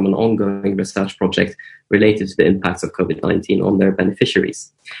data from an ongoing research project related to the impacts of COVID-19 on their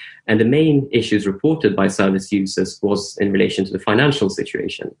beneficiaries. And the main issues reported by service users was in relation to the financial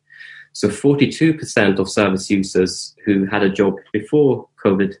situation. So 42% of service users who had a job before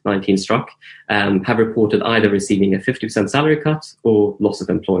COVID-19 struck have reported either receiving a 50% salary cut or loss of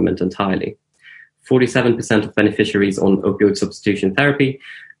employment entirely. 47% of beneficiaries on opioid substitution therapy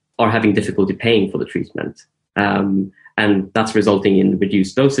are having difficulty paying for the treatment. And that's resulting in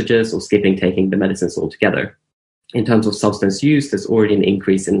reduced dosages or skipping taking the medicines altogether. In terms of substance use, there's already an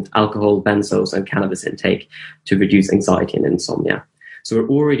increase in alcohol, benzos, and cannabis intake to reduce anxiety and insomnia. So we're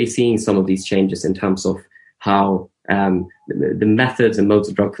already seeing some of these changes in terms of how the methods and modes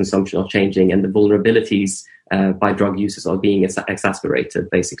of drug consumption are changing, and the vulnerabilities by drug users are being exacerbated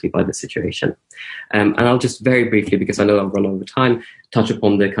basically by the situation. And I'll just very briefly, because I know I've run over time, touch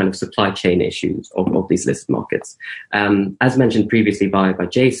upon the kind of supply chain issues of these illicit markets. As mentioned previously by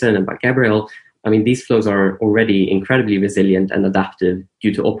Jason and by Gabriel, I mean, these flows are already incredibly resilient and adaptive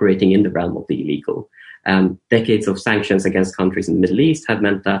due to operating in the realm of the illegal. Decades of sanctions against countries in the Middle East have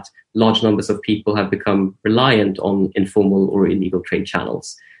meant that large numbers of people have become reliant on informal or illegal trade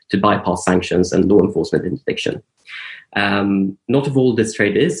channels to bypass sanctions and law enforcement interdiction. Not of all this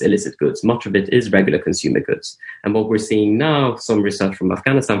trade is illicit goods. Much of it is regular consumer goods. And what we're seeing now, some research from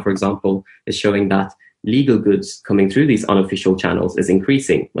Afghanistan, for example, is showing that legal goods coming through these unofficial channels is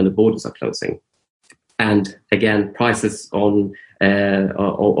increasing when the borders are closing. And again, prices of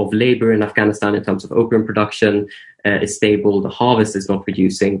labor in Afghanistan in terms of opium production is stable, the harvest is not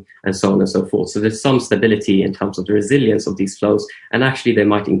reducing, and so on and so forth. So there's some stability in terms of the resilience of these flows, and actually they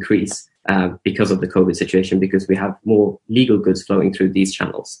might increase because of the COVID situation, because we have more legal goods flowing through these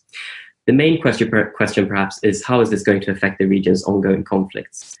channels. The main question perhaps is, how is this going to affect the region's ongoing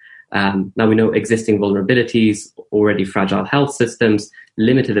conflicts? Now we know existing vulnerabilities, already fragile health systems,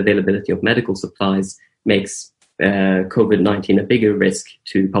 limited availability of medical supplies makes COVID-19 a bigger risk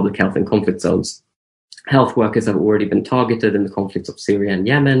to public health in conflict zones. Health workers have already been targeted in the conflicts of Syria and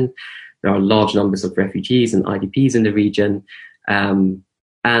Yemen. There are large numbers of refugees and IDPs in the region. And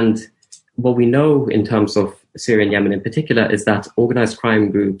what we know in terms of Syria and Yemen in particular is that organized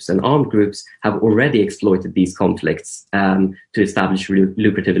crime groups and armed groups have already exploited these conflicts to establish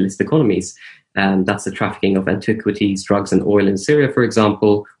lucrative illicit economies. That's the trafficking of antiquities, drugs and oil in Syria, for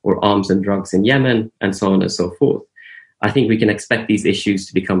example, or arms and drugs in Yemen, and so on and so forth. I think we can expect these issues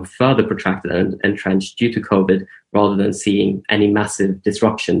to become further protracted and entrenched due to COVID, rather than seeing any massive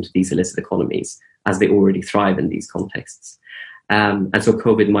disruption to these illicit economies, as they already thrive in these contexts. And so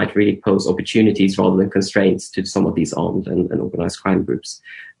COVID might really pose opportunities rather than constraints to some of these armed and organized crime groups.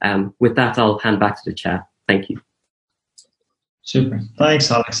 With that, I'll hand back to the chair. Thank you. Super.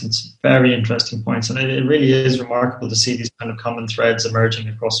 Thanks, Alex. It's very interesting points. And it really is remarkable to see these kind of common threads emerging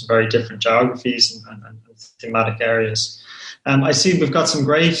across very different geographies and thematic areas. I see we've got some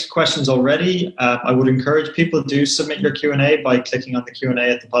great questions already. I would encourage people to submit your Q&A by clicking on the Q&A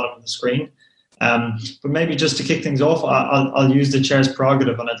at the bottom of the screen. But maybe just to kick things off, I'll use the chair's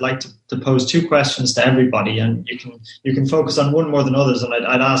prerogative, and I'd like to pose two questions to everybody, and you can focus on one more than others. And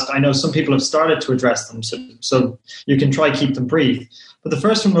I'd ask, I know some people have started to address them, so you can try keep them brief. But the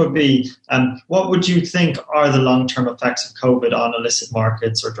first one would be, what would you think are the long-term effects of COVID on illicit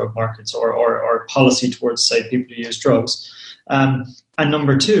markets or drug markets, or policy towards, say, people who use drugs? And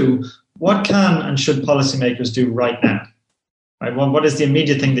number two, what can and should policymakers do right now? Right, what is the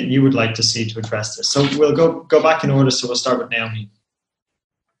immediate thing that you would like to see to address this? So we'll go back in order. So we'll start with Naomi.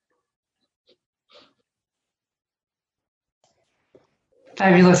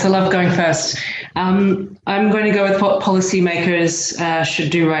 Fabulous. I love going first. I'm going to go with what policymakers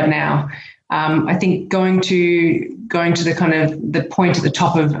should do right now. I think going to the kind of the point at the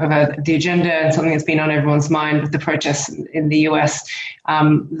top of the agenda, and something that's been on everyone's mind with the protests in the US,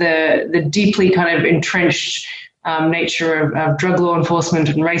 the deeply kind of entrenched nature of drug law enforcement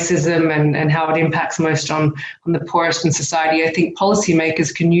and racism and how it impacts most on the poorest in society. I think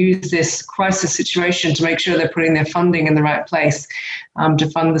policymakers can use this crisis situation to make sure they're putting their funding in the right place, to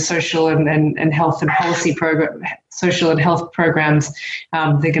fund the social and health and policy social and health programs.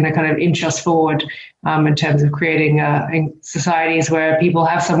 They're going to kind of inch us forward in terms of creating societies where people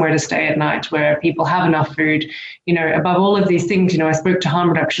have somewhere to stay at night, where people have enough food. Above all of these things, I spoke to harm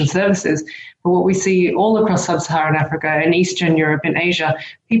reduction services, but what we see all across sub-Saharan Africa and Eastern Europe and Asia,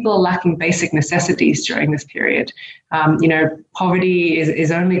 people are lacking basic necessities during this period. Poverty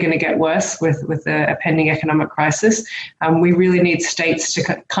is only going to get worse with a pending economic crisis. We really need states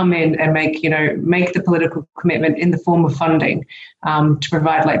to come in and make the political commitment in the form of funding to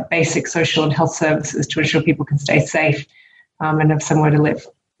provide like basic social and health services to ensure people can stay safe and have somewhere to live.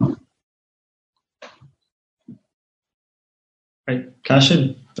 Right,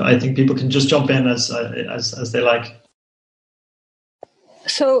 Kasia, I think people can just jump in as they like.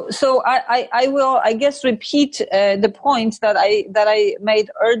 So I will, I guess, repeat the points that I made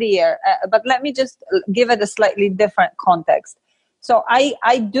earlier, but let me just give it a slightly different context. So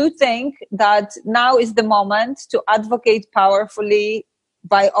I do think that now is the moment to advocate powerfully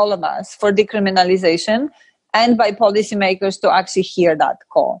by all of us for decriminalization, and by policymakers to actually hear that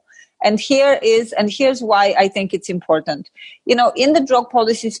call. And here's why I think it's important. In the drug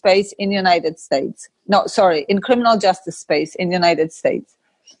policy space in the United States, in criminal justice space in the United States,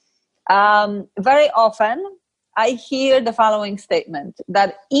 very often I hear the following statement,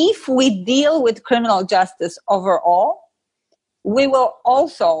 that if we deal with criminal justice overall, we will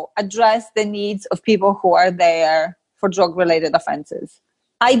also address the needs of people who are there for drug-related offenses.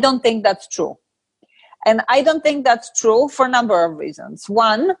 I don't think that's true. And I don't think that's true for a number of reasons.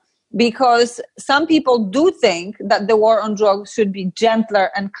 One, because some people do think that the war on drugs should be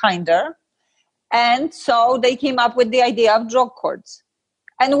gentler and kinder. And so they came up with the idea of drug courts.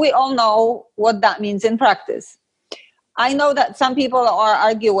 And we all know what that means in practice. I know that some people are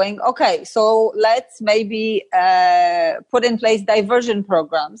arguing, okay, so let's maybe put in place diversion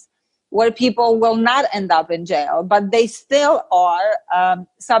programs where people will not end up in jail, but they still are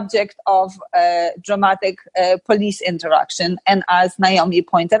subject of dramatic police interaction. And as Naomi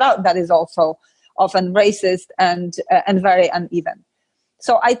pointed out, that is also often racist and very uneven.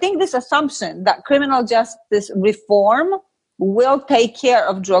 So I think this assumption that criminal justice reform will take care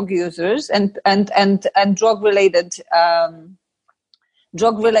of drug users and drug-related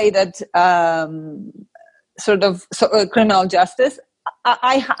criminal justice,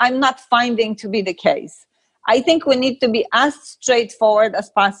 I'm not finding to be the case. I think we need to be as straightforward as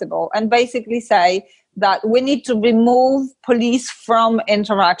possible and basically say that we need to remove police from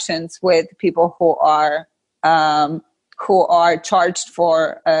interactions with people who are who are charged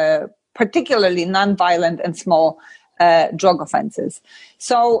for particularly non-violent and small drug offenses.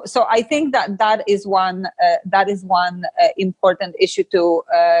 So I think that is one important issue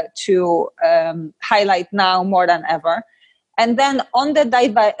to highlight now more than ever. And then on the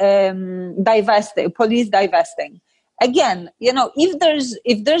police divesting, again,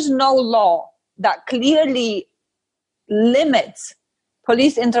 if there's no law that clearly limits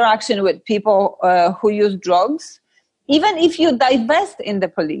police interaction with people who use drugs, even if you divest in the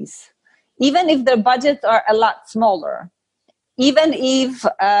police, even if their budgets are a lot smaller, even if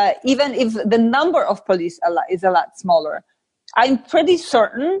the number of police is a lot smaller, I'm pretty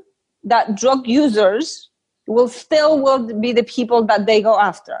certain that drug users will be the people that they go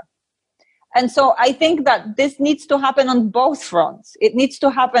after. And so I think that this needs to happen on both fronts. It needs to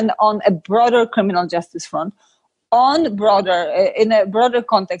happen on a broader criminal justice front, in a broader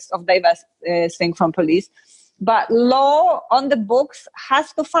context of divesting from police. But law on the books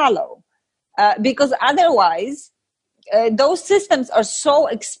has to follow, because otherwise those systems are so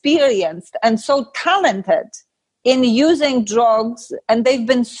experienced and so talented in using drugs, and they've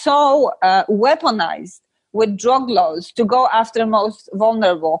been so weaponized with drug laws to go after most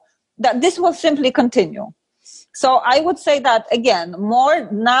vulnerable, that this will simply continue. So I would say that, again, more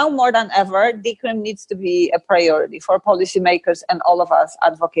than ever, decrim needs to be a priority for policymakers and all of us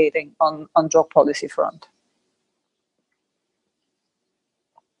advocating on drug policy front.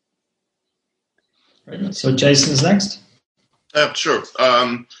 Right. So Jason's next. Sure.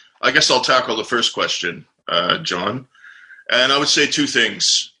 I guess I'll tackle the first question, John. And I would say two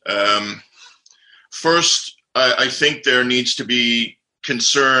things. First, I think there needs to be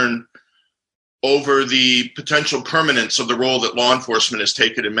concern over the potential permanence of the role that law enforcement has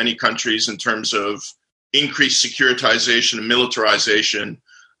taken in many countries in terms of increased securitization and militarization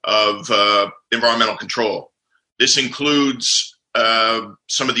of environmental control. This includes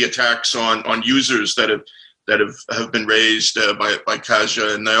some of the attacks on users that have been raised by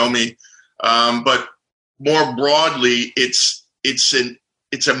Kasia and Naomi, but more broadly, it's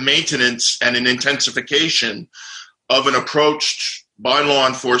a maintenance and an intensification of an approach by law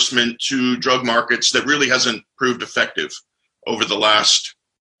enforcement to drug markets that really hasn't proved effective over the last,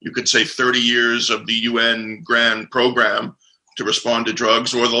 you could say, 30 years of the UN Grand Program to respond to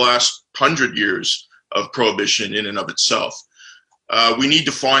drugs, or the last 100 years of prohibition in and of itself. We need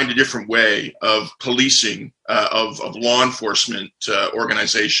to find a different way of policing, of law enforcement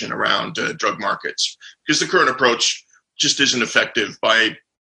organization around drug markets, because the current approach just isn't effective by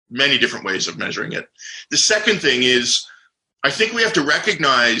many different ways of measuring it. The second thing is, I think we have to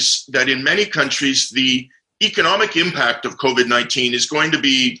recognize that in many countries, the economic impact of COVID-19 is going to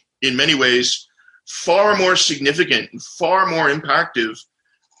be, in many ways, far more significant and far more impactful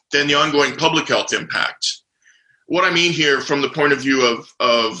than the ongoing public health impact. What I mean here from the point of view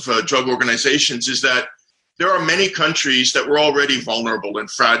of drug organizations is that there are many countries that were already vulnerable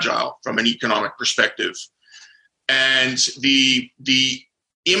and fragile from an economic perspective. And the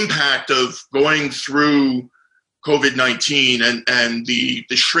impact of going through COVID-19 and the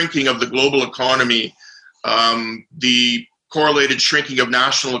shrinking of the global economy, the correlated shrinking of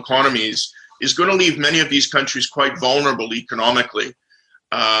national economies is going to leave many of these countries quite vulnerable economically,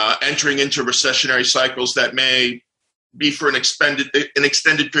 entering into recessionary cycles that may be for an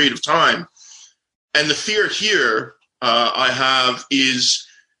extended period of time. And the fear here I have is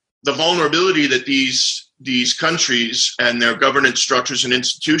the vulnerability that these countries and their governance structures and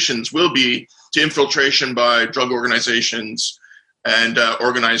institutions will be to infiltration by drug organizations and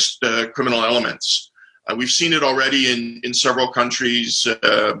organized criminal elements. We've seen it already in several countries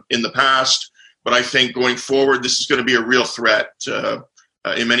in the past, but I think going forward, this is going to be a real threat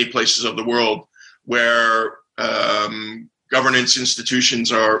in many places of the world where governance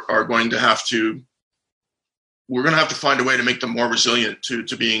institutions are going to have to, we're going to have to find a way to make them more resilient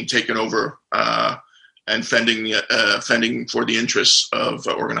to being taken over and fending for the interests of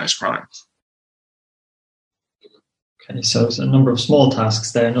organized crime. Okay, so it's a number of small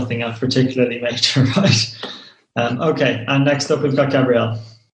tasks there, nothing particularly major, right? Okay, and next up we've got Gabriel.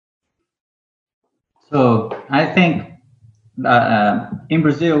 So I think in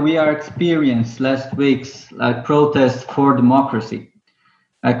Brazil we are experienced last week's protests for democracy.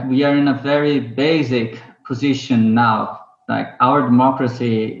 Like we are in a very basic position now. Like our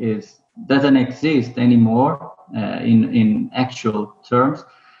democracy doesn't exist anymore in actual terms,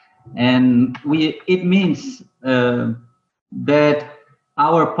 and it means that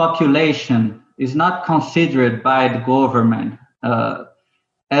our population is not considered by the government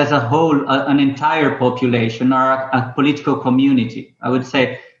as a whole, an entire population or a political community. I would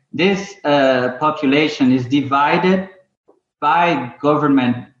say this population is divided by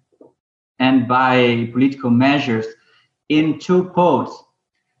government and by political measures in two poles.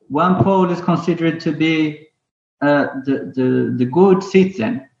 One pole is considered to be the good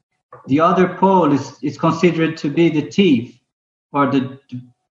citizen. The other pole is considered to be the thief or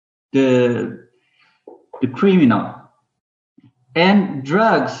the criminal. And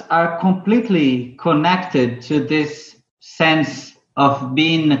drugs are completely connected to this sense of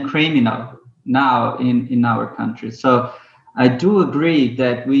being a criminal now in our country. So I do agree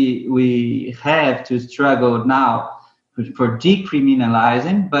that we have to struggle now for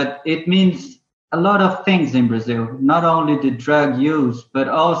decriminalizing, but it means a lot of things in Brazil, not only the drug use, but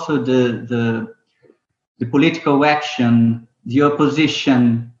also the political action, the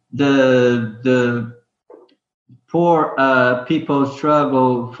opposition, the poor people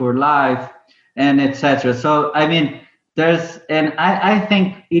struggle for life, and etc. So, I mean, I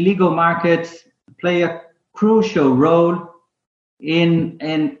think illegal markets play a crucial role in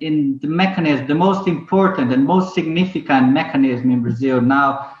the mechanism, the most important and most significant mechanism in Brazil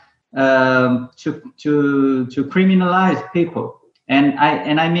now to criminalize people. And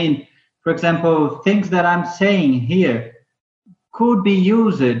I mean, for example, things that I'm saying here could be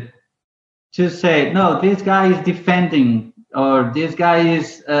used to say, no, this guy is defending, or this guy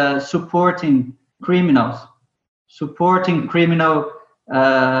is supporting criminals, supporting criminal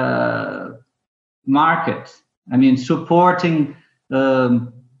markets. I mean, supporting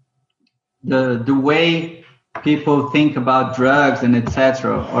the way people think about drugs and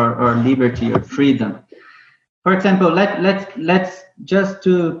etc. or liberty or freedom. For example, let's just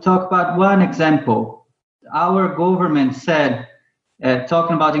to talk about one example. Our government said,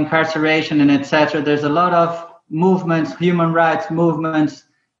 talking about incarceration and etc., there's a lot of movements, human rights movements,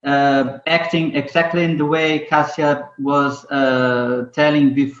 acting exactly in the way Kasia was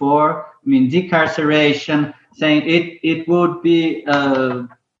telling before. I mean, decarceration, saying it would be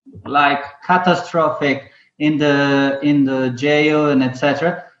like catastrophic in the jail and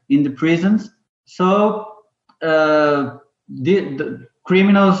etc., in the prisons. So the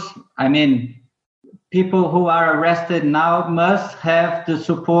criminals, I mean, people who are arrested now must have the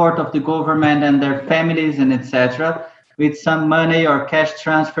support of the government and their families and etc., with some money or cash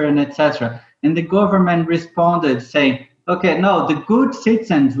transfer and etc. And the government responded saying, okay, no, the good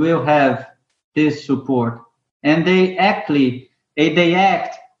citizens will have this support. And they act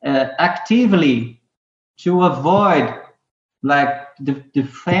actively to avoid like the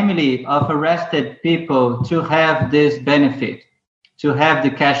family of arrested people to have this benefit, to have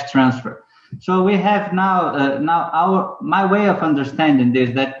the cash transfer. So we have now my way of understanding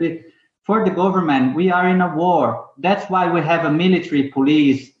this, that for the government, we are in a war. That's why we have a military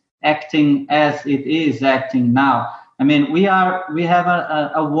police acting as it is acting now. I mean, we have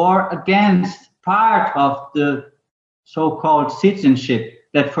a war against part of the so-called citizenship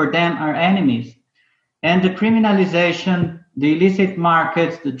that for them are enemies. And the criminalization, the illicit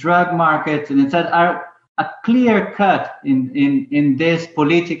markets, the drug markets, and etc. are a clear cut in this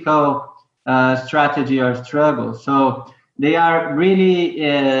political strategy or struggle. So they are really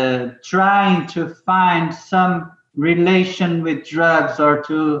trying to find some relation with drugs or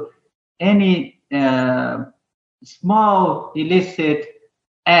to any small illicit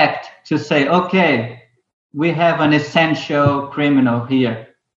act to say, okay, we have an essential criminal here.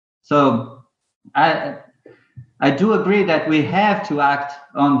 So I do agree that we have to act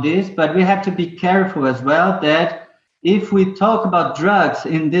on this, but we have to be careful as well that if we talk about drugs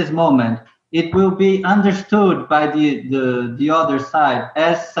in this moment, it will be understood by the other side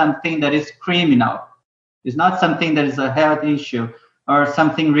as something that is criminal. It's not something that is a health issue or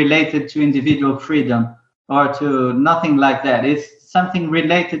something related to individual freedom or to nothing like that. It's something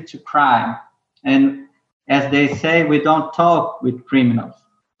related to crime. And as they say, we don't talk with criminals.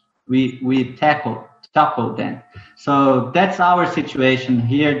 We tackle them. So that's our situation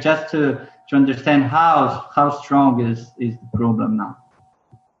here, just to understand how strong is the problem now.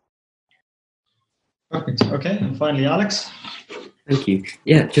 Perfect. Okay, and finally, Alex. Thank you.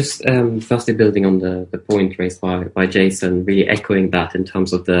 Yeah, just firstly building on the point raised by Jason, really echoing that in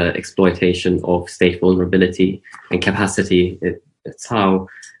terms of the exploitation of state vulnerability and capacity. It's how,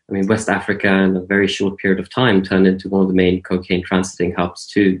 I mean, West Africa in a very short period of time turned into one of the main cocaine transiting hubs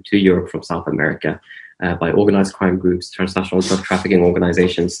to Europe from South America by organized crime groups, transnational drug trafficking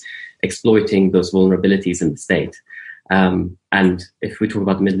organizations, exploiting those vulnerabilities in the state. And if we talk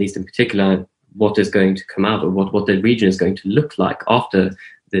about the Middle East in particular, what is going to come out, or what the region is going to look like after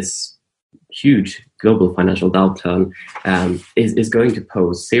this huge global financial downturn is going to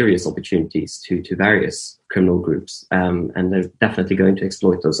pose serious opportunities to various criminal groups, and they're definitely going to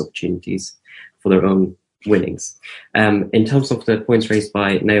exploit those opportunities for their own winnings. In terms of the points raised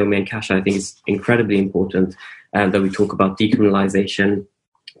by Naomi and Kasia, I think it's incredibly important that we talk about decriminalization,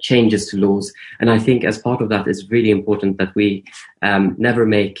 changes to laws, and I think as part of that, it's really important that we never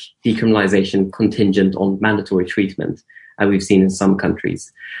make decriminalization contingent on mandatory treatment. We've seen in some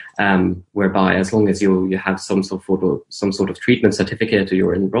countries, whereby as long as you have some sort of treatment certificate or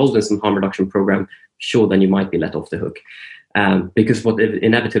you're enrolled in some harm reduction program, sure, then you might be let off the hook. Because what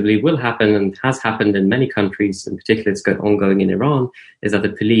inevitably will happen, and has happened in many countries, in particular it's ongoing in Iran, is that the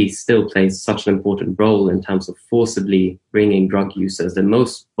police still plays such an important role in terms of forcibly bringing drug users, the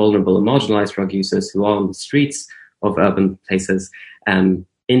most vulnerable and marginalized drug users who are on the streets of urban places,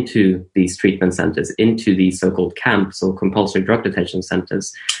 into these treatment centers, into these so-called camps or compulsory drug detention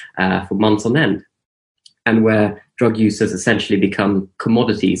centers for months on end, and where drug users essentially become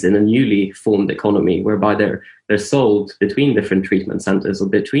commodities in a newly formed economy, whereby they're sold between different treatment centers or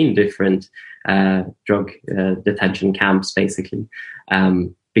between different drug detention camps, basically,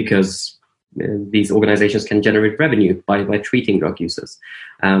 because these organizations can generate revenue by treating drug users.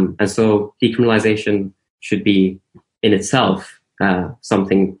 And so decriminalization should be in itself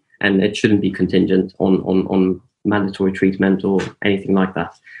something, and it shouldn't be contingent on mandatory treatment or anything like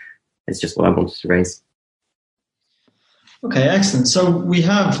that. It's just what I wanted to raise. Okay, excellent. So we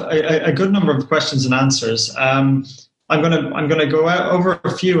have a good number of questions and answers. I'm going to go over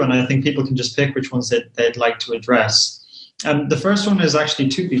a few, and I think people can just pick which ones they'd like to address. The first one is actually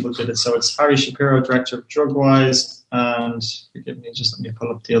two people did it. So it's Harry Shapiro, Director of DrugWise, and forgive me, just let me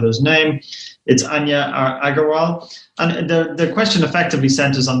pull up the other's name. It's Anya Agarwal. And the question effectively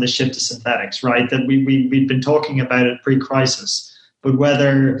centers on the shift to synthetics, right? That we've been talking about it pre-crisis, but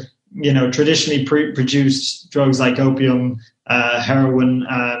whether, traditionally produced drugs like opium, heroin,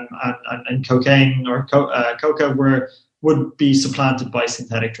 and cocaine or coca would be supplanted by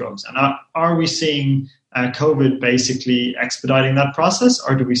synthetic drugs. And are we seeing COVID basically expediting that process,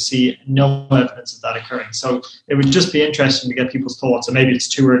 or do we see no evidence of that occurring? So it would just be interesting to get people's thoughts, and maybe it's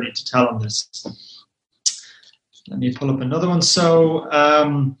too early to tell on this. Let me pull up another one. So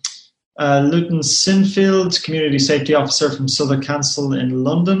Luton Sinfield, Community Safety Officer from Southwark Council in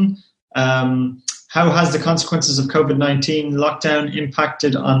London. How has the consequences of COVID-19 lockdown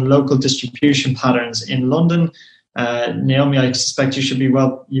impacted on local distribution patterns in London? Naomi, I suspect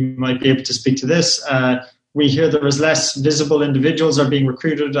you might be able to speak to this. We hear there is less visible individuals are being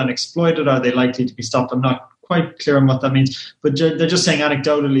recruited and exploited. Are they likely to be stopped? I'm not quite clear on what that means, but they're just saying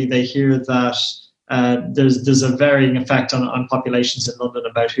anecdotally they hear that there's a varying effect on populations in London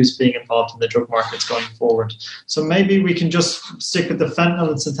about who's being involved in the drug markets going forward. So maybe we can just stick with the fentanyl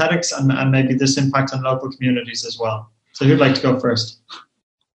and synthetics and maybe this impact on local communities as well. So who'd like to go first?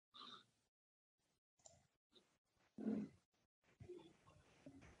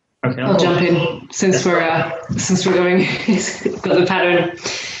 Okay, I'll jump in since we're going got the pattern.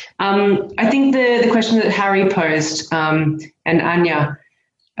 I think the question that Harry posed and Anya,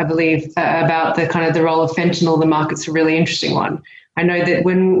 I believe, about the kind of the role of fentanyl in the market's a really interesting one. I know that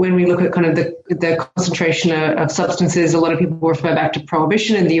when we look at kind of the concentration of substances, a lot of people refer back to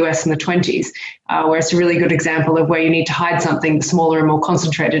prohibition in the US in the 20s, where it's a really good example of where you need to hide something. The smaller and more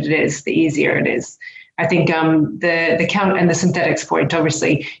concentrated it is, the easier it is. I think the count and the synthetics point,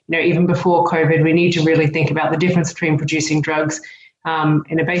 obviously, even before COVID, we need to really think about the difference between producing drugs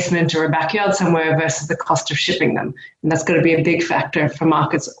in a basement or a backyard somewhere versus the cost of shipping them. And that's going to be a big factor for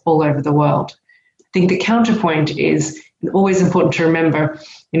markets all over the world. I think the counterpoint is always important to remember,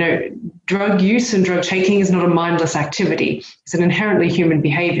 drug use and drug taking is not a mindless activity. It's an inherently human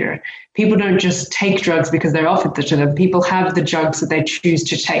behavior. People don't just take drugs because they're offered to them. People have the drugs that they choose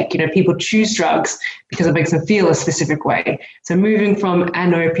to take. People choose drugs because it makes them feel a specific way. So moving from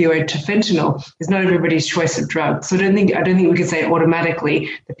an opioid to fentanyl is not everybody's choice of drug. So I don't think we can say automatically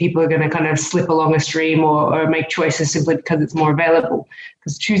that people are going to kind of slip along a stream or make choices simply because it's more available.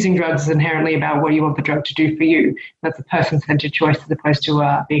 Because choosing drugs is inherently about what you want the drug to do for you. That's a person-centered choice as opposed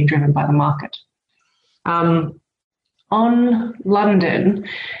to being driven by the market. On London,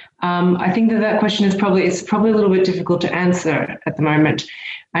 I think that question is probably a little bit difficult to answer at the moment.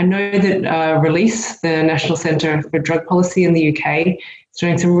 I know that Release, the National Centre for Drug Policy in the UK, is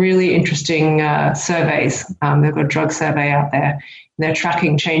doing some really interesting surveys. They've got a drug survey out there. And they're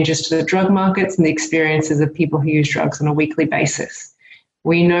tracking changes to the drug markets and the experiences of people who use drugs on a weekly basis.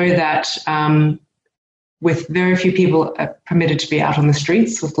 We know that with very few people permitted to be out on the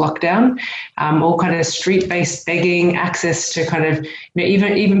streets with lockdown, all kind of street-based begging, access to kind of,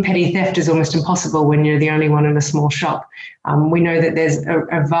 even petty theft is almost impossible when you're the only one in a small shop. We know that there's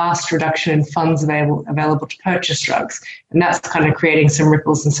a vast reduction in funds available to purchase drugs, and that's kind of creating some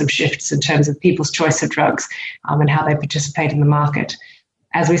ripples and some shifts in terms of people's choice of drugs and how they participate in the market.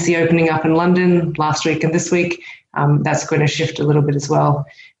 As we see opening up in London last week and this week, that's going to shift a little bit as well.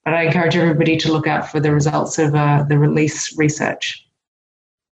 But I encourage everybody to look out for the results of the release research.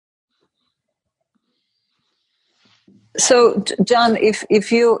 So, John,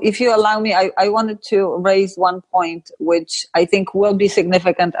 if you allow me, I wanted to raise one point which I think will be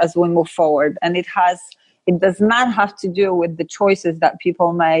significant as we move forward, and it does not have to do with the choices that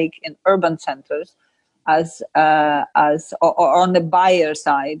people make in urban centers, or on the buyer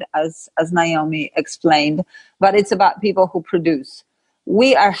side, as Naomi explained, but it's about people who produce.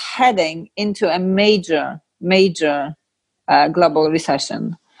 We are heading into a major global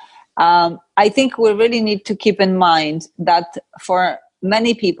recession. I think we really need to keep in mind that for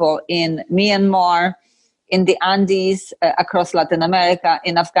many people in Myanmar, in the Andes, across Latin America,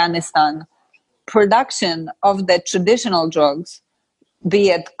 in Afghanistan, production of the traditional drugs,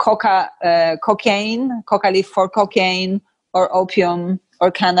 be it cocaine, coca leaf for cocaine, or opium, or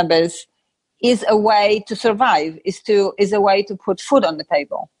cannabis, is a way to survive, is a way to put food on the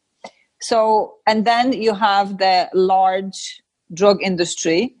table. So, and then you have the large drug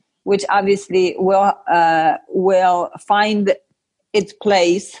industry, which obviously will find its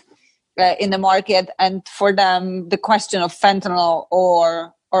place in the market. And for them, the question of fentanyl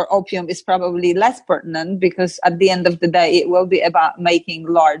or opium is probably less pertinent, because at the end of the day, it will be about making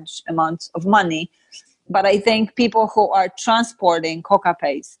large amounts of money. But I think people who are transporting coca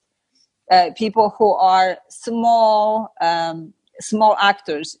paste, people who are small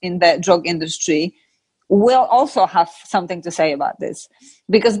actors in the drug industry, will also have something to say about this,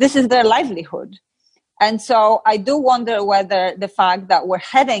 because this is their livelihood. And so I do wonder whether the fact that we're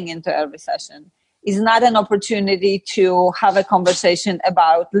heading into a recession is not an opportunity to have a conversation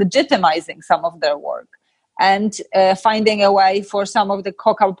about legitimizing some of their work and finding a way for some of the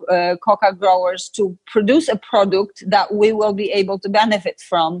coca growers to produce a product that we will be able to benefit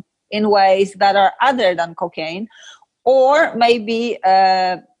from in ways that are other than cocaine, or maybe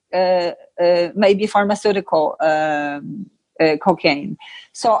pharmaceutical cocaine.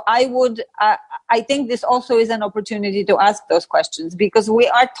 So I think this also is an opportunity to ask those questions, because we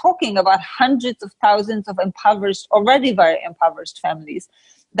are talking about hundreds of thousands of already very impoverished families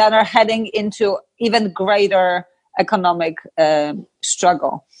that are heading into even greater economic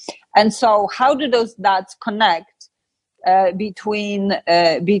struggle. And so how do those dots connect between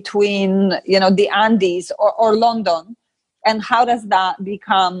the Andes or London, and how does that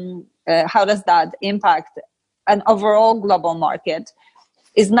impact an overall global market?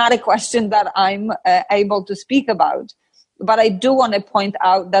 Is not a question that I'm able to speak about, but I do want to point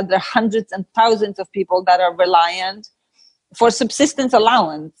out that there are hundreds and thousands of people that are reliant for subsistence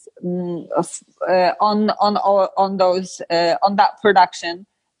allowance on that production.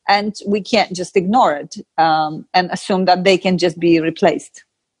 And we can't just ignore it and assume that they can just be replaced.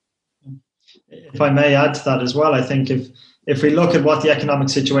 If I may add to that as well, I think if we look at what the economic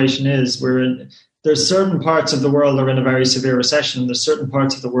situation is, there's certain parts of the world that are in a very severe recession. There's certain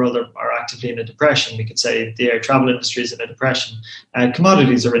parts of the world that are actively in a depression. We could say the air travel industry is in a depression.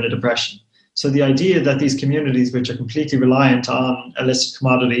 Commodities are in a depression. So the idea that these communities, which are completely reliant on illicit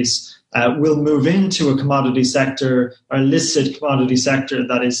commodities, will move into a commodity sector or illicit commodity sector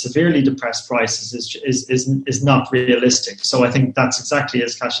that is severely depressed prices is not realistic. So I think that's exactly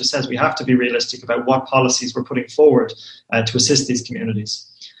as Kasia says. We have to be realistic about what policies we're putting forward to assist these communities.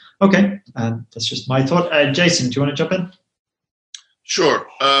 Okay, that's just my thought. Jason, do you want to jump in? Sure.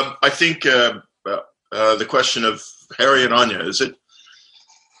 I think the question of Harry and Anya,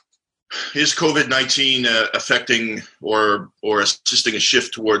 is COVID-19 affecting or assisting a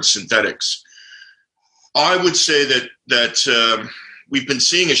shift towards synthetics? I would say that we've been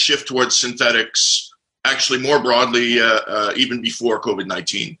seeing a shift towards synthetics actually more broadly even before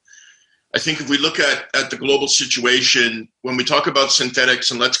COVID-19. I think if we look at the global situation, when we talk about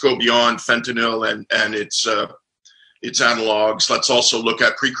synthetics, and let's go beyond fentanyl and its analogs, let's also look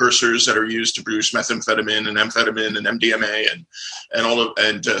at precursors that are used to produce methamphetamine and amphetamine and MDMA and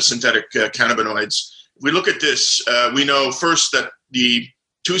synthetic cannabinoids. If we look at this, we know first that the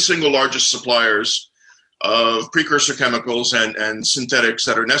two single largest suppliers of precursor chemicals and synthetics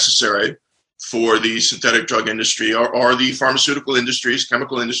that are necessary for the synthetic drug industry are the pharmaceutical industries,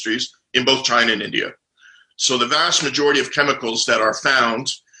 chemical industries in both China and India. So the vast majority of chemicals that are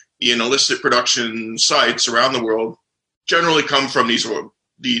found in illicit production sites around the world generally come from these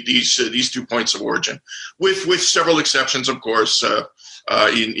 2 points of origin, with several exceptions, of course,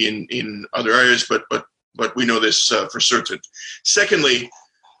 in other areas, but we know this for certain. Secondly,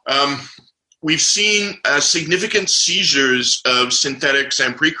 we've seen significant seizures of synthetics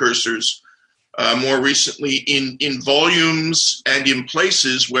and precursors more recently in volumes and in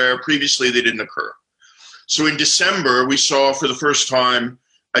places where previously they didn't occur. So in December, we saw for the first time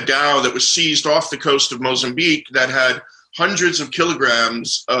a dhow that was seized off the coast of Mozambique that had hundreds of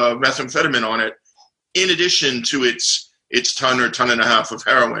kilograms of methamphetamine on it, in addition to its ton or ton and a half of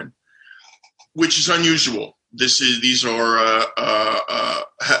heroin, which is unusual. This is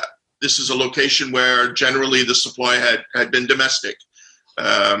a location where generally the supply had been domestic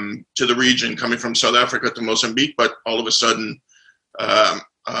to the region, coming from South Africa to Mozambique, but all of a sudden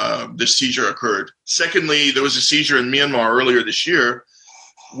this seizure occurred. Secondly, there was a seizure in Myanmar earlier this year,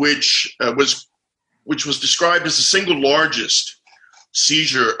 which was described as the single largest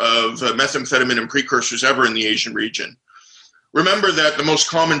seizure of methamphetamine and precursors ever in the Asian region. Remember that the most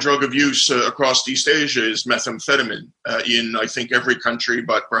common drug of use across East Asia is methamphetamine in, I think, every country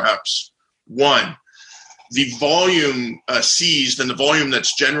but perhaps one. The volume seized and the volume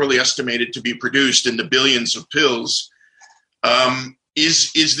that's generally estimated to be produced in the billions of pills,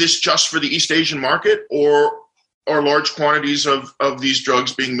 is this just for the East Asian market, or are large quantities of these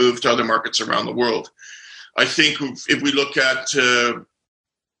drugs being moved to other markets around the world? I think if we look at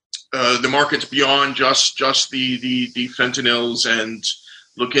the markets beyond just the fentanyls and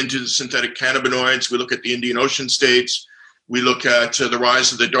look into the synthetic cannabinoids, we look at the Indian Ocean states, we look at the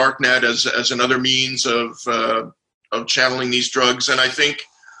rise of the darknet as another means of channeling these drugs, and I think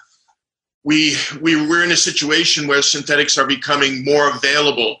we're in a situation where synthetics are becoming more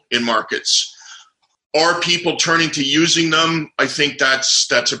available in markets. Are people turning to using them? I think that's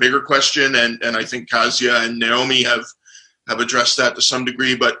a bigger question, and I think Kasia and Naomi have addressed that to some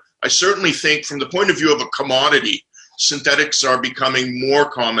degree. But I certainly think from the point of view of a commodity, synthetics are becoming more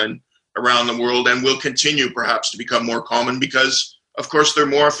common around the world and will continue perhaps to become more common because, of course, they're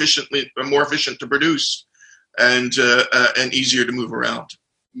more efficient to produce and easier to move around.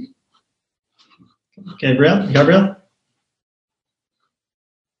 Gabriel?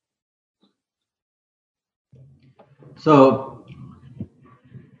 So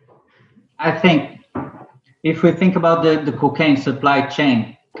I think if we think about the cocaine supply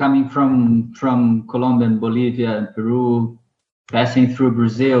chain coming from Colombia and Bolivia and Peru, passing through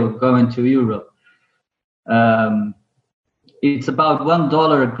Brazil, going to Europe, it's about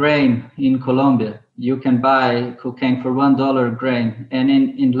 $1 a grain in Colombia. You can buy cocaine for $1 a grain, and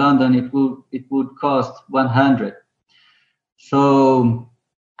in London it would cost 100. So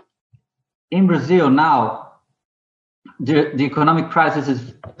in Brazil now, the economic crisis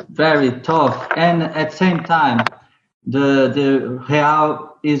is very tough, and at the same time, the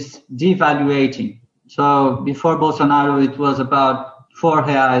real is devaluating. So before Bolsonaro, it was about 4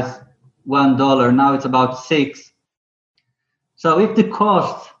 reais, $1. Now it's about 6. So if the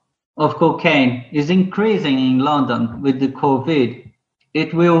cost of cocaine is increasing in London with the COVID,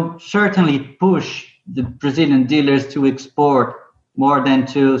 it will certainly push the Brazilian dealers to export more than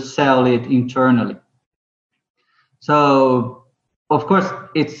to sell it internally. So, of course,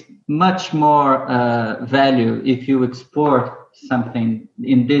 it's much more value if you export something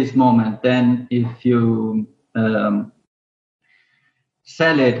in this moment than if you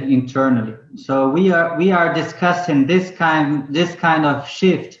sell it internally. So we are discussing this kind of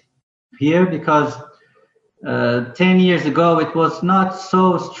shift here because 10 years ago it was not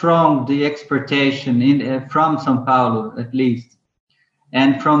so strong, the exportation from São Paulo at least,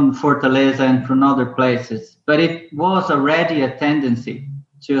 and from Fortaleza and from other places. But it was already a tendency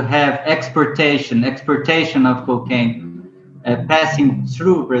to have exportation of cocaine passing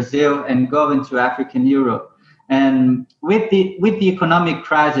through Brazil and going to Africa and Europe. And with the economic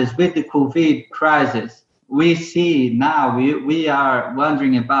crisis, with the COVID crisis, we see now, we are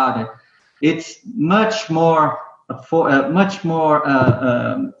wondering about it. It's much more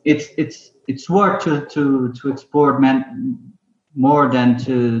it's worth to export more than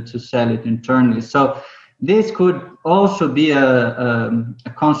to sell it internally. So this could also be a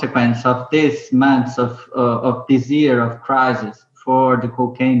consequence of this months of this year of crisis for the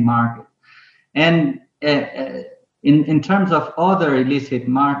cocaine market. And in terms of other illicit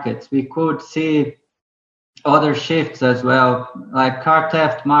markets, we could see other shifts as well, like car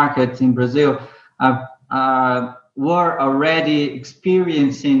theft markets in Brazil were already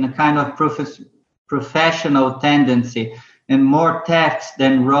experiencing a kind of professional tendency and more thefts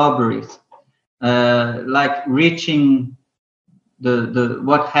than robberies, like reaching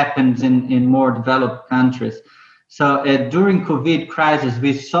what happens in more developed countries. So during COVID crisis,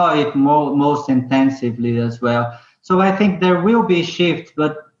 we saw it most intensively as well. So I think there will be a shift,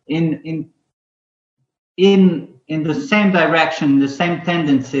 but in the same direction, the same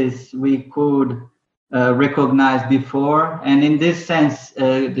tendencies we could recognize before. And in this sense,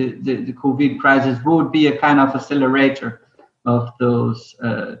 the COVID crisis would be a kind of accelerator of those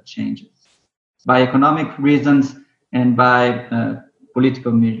changes by economic reasons and by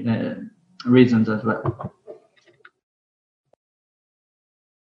political reasons as well.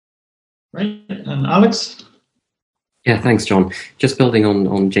 Right. And Alex? Yeah, thanks, John. Just building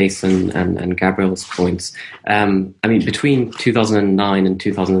on Jason and Gabriel's points. I mean, between 2009 and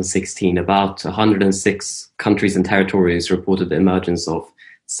 2016, about 106 countries and territories reported the emergence of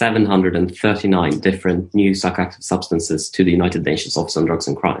 739 different new psychoactive substances to the United Nations Office on Drugs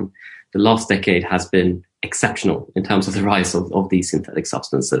and Crime. The last decade has been exceptional in terms of the rise of these synthetic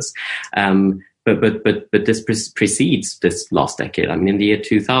substances. But this precedes this last decade. I mean, in the year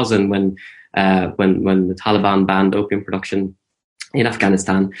 2000, when the Taliban banned opium production in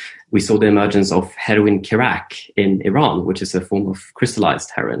Afghanistan, we saw the emergence of heroin kirak in Iran, which is a form of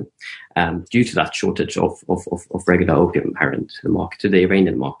crystallized heroin, due to that shortage of regular opium heroin to the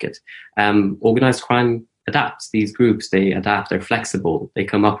Iranian market. Organized crime adapts. These groups, they adapt, they're flexible, they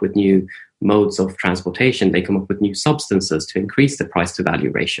come up with new modes of transportation, they come up with new substances to increase the price to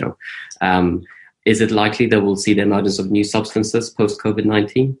value ratio. Is it likely that we'll see the emergence of new substances post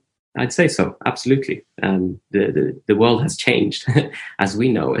COVID-19? I'd say so, absolutely. The world has changed as we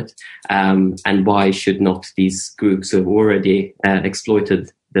know it. And why should not these groups who have already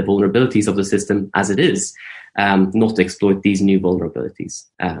exploited the vulnerabilities of the system as it is, not exploit these new vulnerabilities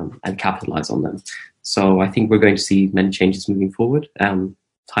and capitalize on them? So I think we're going to see many changes moving forward. Time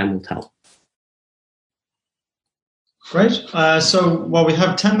will tell. Great. So while we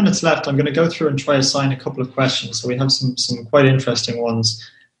have 10 minutes left, I'm going to go through and try to assign a couple of questions. So we have some quite interesting ones.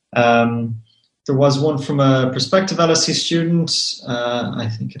 There was one from a prospective LSE student. I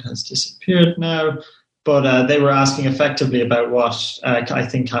think it has disappeared now, but they were asking effectively about what I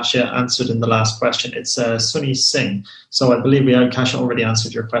think Kasia answered in the last question. It's Sunny Singh. So I believe Kasia already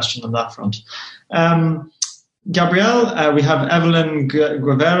answered your question on that front. Gabriel, we have Evelyn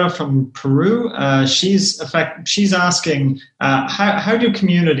Guevara from Peru. She's asking, how do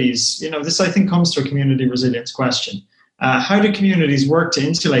communities, this I think comes to a community resilience question. How do communities work to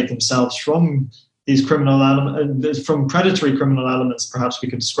insulate themselves from these criminal elements, from predatory criminal elements, perhaps we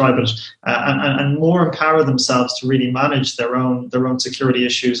could describe it, and more empower themselves to really manage their own security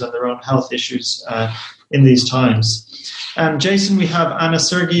issues and their own health issues in these times? Jason, we have Anna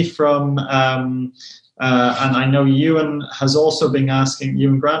Sergey from, and I know Ewan Grant has also been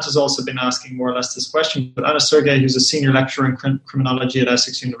asking more or less this question, but Anna Sergey, who's a senior lecturer in criminology at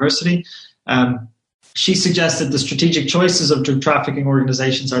Essex University, she suggested the strategic choices of drug trafficking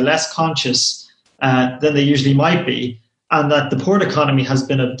organizations are less conscious than they usually might be, and that the port economy has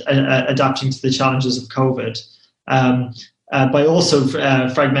been adapting to the challenges of COVID by also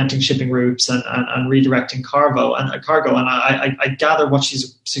fragmenting shipping routes and redirecting cargo. And I gather what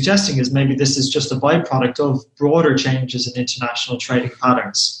she's suggesting is maybe this is just a byproduct of broader changes in international trading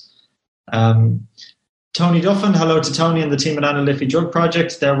patterns. Tony Duffin, hello to Tony and the team at Livelihoods Drug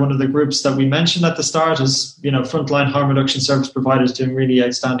Project. They're one of the groups that we mentioned at the start as, frontline harm reduction service providers doing really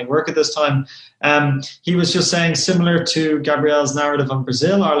outstanding work at this time. He was just saying, similar to Gabriel's narrative on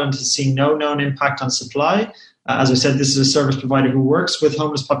Brazil, Ireland has seen no known impact on supply. As I said, this is a service provider who works with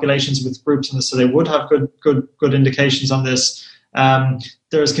homeless populations, with groups, and so they would have good indications on this.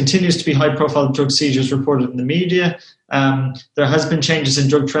 There continues to be high-profile drug seizures reported in the media. There has been changes in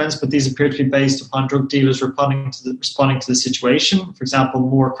drug trends, but these appear to be based upon drug dealers responding to the situation. For example,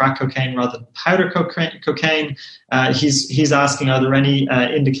 more crack cocaine rather than powder cocaine. He's asking, are there any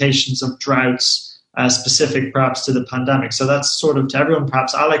indications of droughts specific perhaps to the pandemic? So that's sort of to everyone.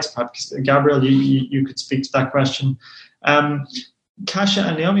 Perhaps Alex, perhaps Gabriel, you could speak to that question. Kasia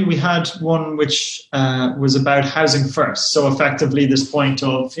and Naomi, we had one which was about housing first. So effectively this point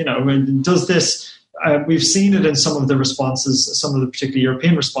of, does this, we've seen it in some of the responses, some of the particularly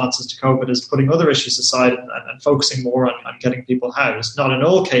European responses to COVID, is putting other issues aside and focusing more on getting people housed. Not in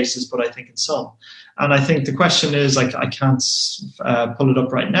all cases, but I think in some. And I think the question is, I can't pull it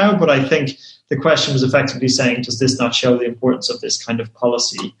up right now, but I think the question was effectively saying, does this not show the importance of this kind of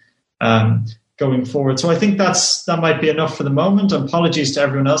policy going forward? So I think that might be enough for the moment. Apologies to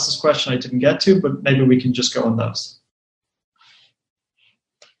everyone else's question I didn't get to, but maybe we can just go on those.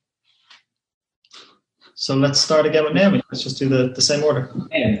 So let's start again with Naomi. Let's just do the same order.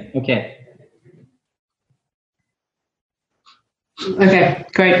 Okay. Okay,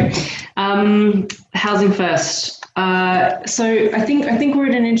 great. Housing first. So I think we're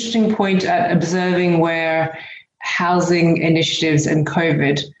at an interesting point at observing where housing initiatives and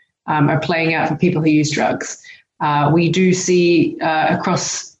COVID are playing out for people who use drugs. We do see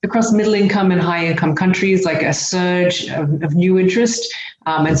across middle income and high income countries like a surge of new interest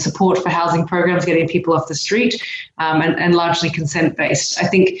and support for housing programs, getting people off the street, and largely consent based. I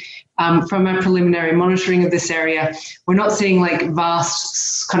think from our preliminary monitoring of this area, we're not seeing like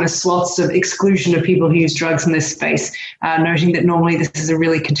vast kind of swaths of exclusion of people who use drugs in this space, noting that normally this is a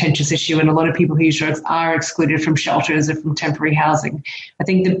really contentious issue and a lot of people who use drugs are excluded from shelters or from temporary housing. I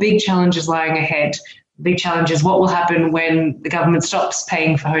think the big challenge is lying ahead. The big challenge is what will happen when the government stops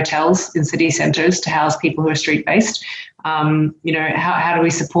paying for hotels in city centres to house people who are street-based. How do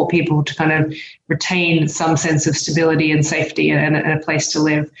we support people to kind of retain some sense of stability and safety and a place to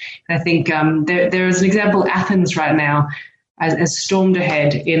live? And I think there is an example, Athens right now has stormed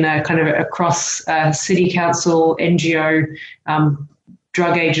ahead in a kind of a cross city council, NGO,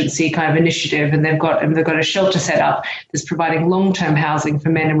 drug agency kind of initiative, and they've got a shelter set up that's providing long-term housing for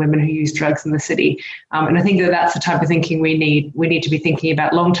men and women who use drugs in the city. And I think that's the type of thinking we need. We need to be thinking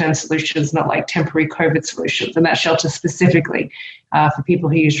about long-term solutions, not like temporary COVID solutions. And that shelter specifically for people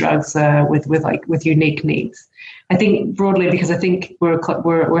who use drugs with unique needs. I think broadly, because I think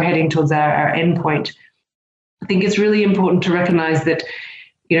we're heading towards our end point. I think it's really important to recognise that,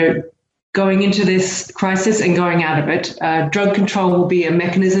 going into this crisis and going out of it, drug control will be a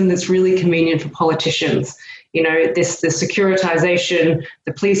mechanism that's really convenient for politicians. The securitization,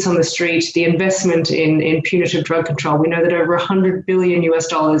 the police on the street, the investment in punitive drug control. We know that over $100 billion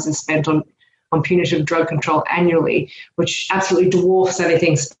is spent on punitive drug control annually, which absolutely dwarfs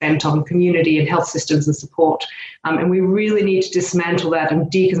anything spent on community and health systems and support. And we really need to dismantle that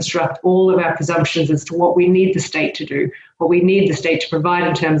and deconstruct all of our presumptions as to what we need the state to do, what we need the state to provide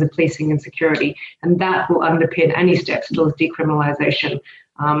in terms of policing and security. And that will underpin any steps towards decriminalization.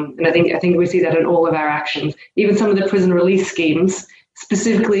 And I think we see that in all of our actions. Even some of the prison release schemes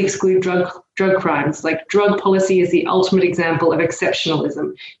specifically exclude drug crimes. Like, drug policy is the ultimate example of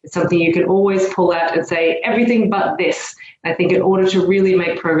exceptionalism. It's something you can always pull out and say everything but this. I think in order to really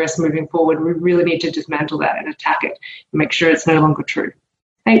make progress moving forward, we really need to dismantle that and attack it and make sure it's no longer true.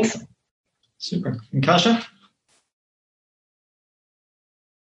 Thanks. Super. And Kasia?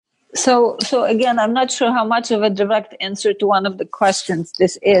 So again, I'm not sure how much of a direct answer to one of the questions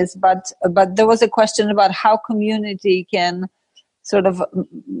this is, but there was a question about how community can sort of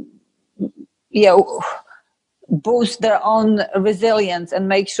boost their own resilience and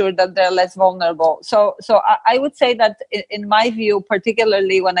make sure that they're less vulnerable. So I would say that in my view,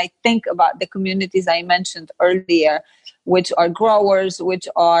 particularly when I think about the communities I mentioned earlier, which are growers, which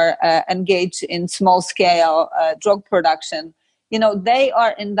are engaged in small scale drug production, they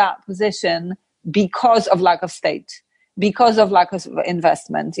are in that position because of lack of state, because of lack of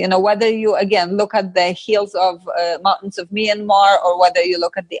investment. Whether you, again, look at the hills of mountains of Myanmar, or whether you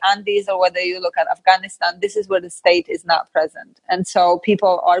look at the Andes, or whether you look at Afghanistan, this is where the state is not present. And so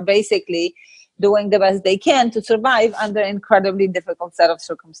people are basically doing the best they can to survive under an incredibly difficult set of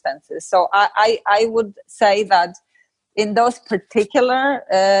circumstances. So I would say that in those particular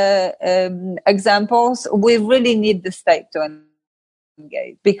examples, we really need the state to engage,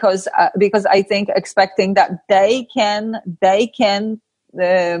 because I think expecting that they can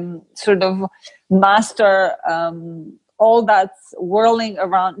sort of master all that's whirling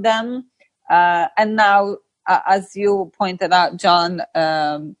around them, and now, as you pointed out, John,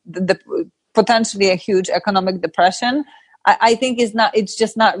 the potentially a huge economic depression, I think it's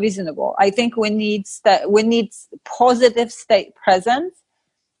just not reasonable. I think we need positive state presence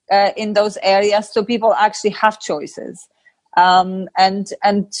in those areas, so people actually have choices. And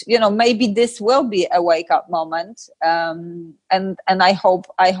maybe this will be a wake up moment. And I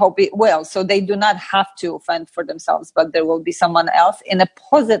hope it will. So they do not have to fend for themselves, but there will be someone else in a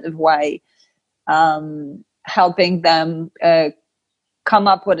positive way, helping them, come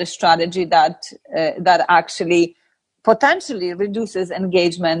up with a strategy that actually potentially reduces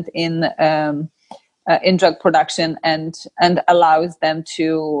engagement in drug production and allows them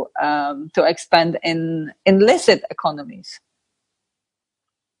to expand in illicit economies.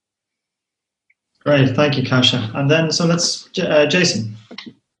 Great, thank you, Kasia. And then, so let's Jason.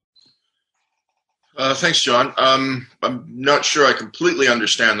 Thanks, John. I'm not sure I completely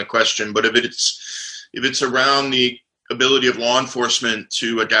understand the question, but if it's around the ability of law enforcement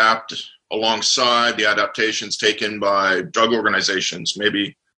to adapt alongside the adaptations taken by drug organizations,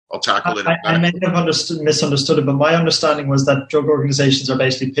 maybe I'll tackle it. I may have misunderstood it, but my understanding was that drug organizations are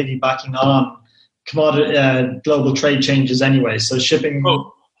basically piggybacking on commodity global trade changes anyway. So shipping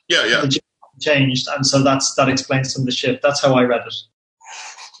changed, and so that explains some of the shift. That's how I read it.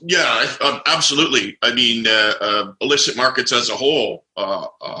 Yeah, absolutely. I mean, illicit markets as a whole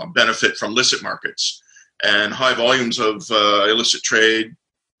benefit from licit markets, and high volumes of illicit trade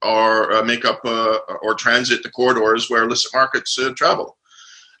make up or transit the corridors where illicit markets travel.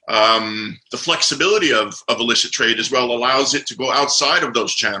 The flexibility of illicit trade as well allows it to go outside of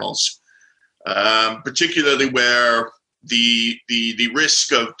those channels, particularly where the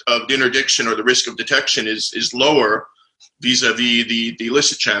risk of interdiction or the risk of detection is lower vis-a-vis the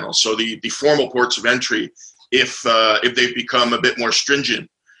illicit channels. So the formal ports of entry, if they've become a bit more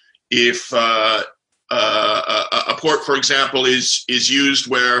stringent, if a port, for example, is used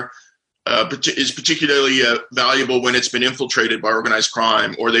where is particularly valuable when it's been infiltrated by organized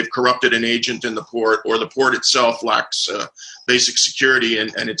crime, or they've corrupted an agent in the port, or the port itself lacks basic security,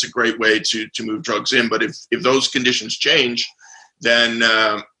 and it's a great way to move drugs in. But if those conditions change, then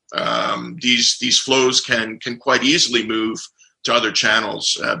these flows can quite easily move to other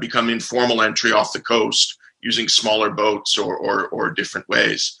channels, become informal entry off the coast using smaller boats or different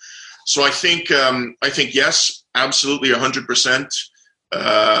ways. So I think yes, absolutely 100%.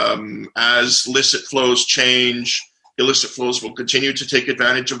 As licit flows change, illicit flows will continue to take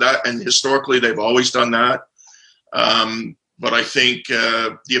advantage of that, and historically they've always done that. But I think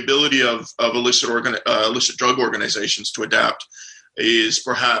the ability of illicit drug organizations to adapt is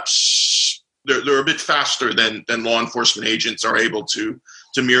perhaps they're a bit faster than law enforcement agents are able to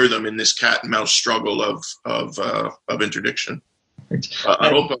mirror them in this cat and mouse struggle of interdiction. I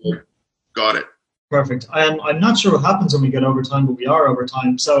hope I got it. Perfect. I'm not sure what happens when we get overtime, but we are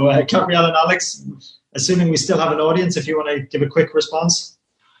overtime. So, Gabriel and Alex, assuming we still have an audience, if you want to give a quick response.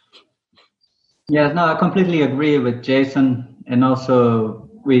 Yeah, no, I completely agree with Jason and also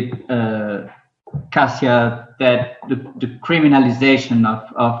with Kasia that the criminalization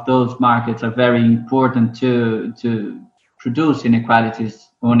of those markets are very important to produce inequalities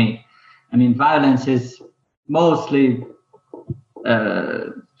only. I mean, violence is mostly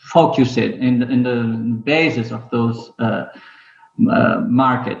focused in the basis of those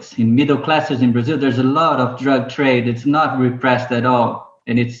markets. In middle classes in Brazil, there's a lot of drug trade. It's not repressed at all,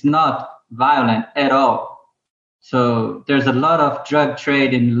 and it's not violent at all. So there's a lot of drug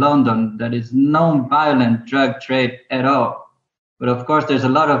trade in London that is non-violent drug trade at all. But of course, there's a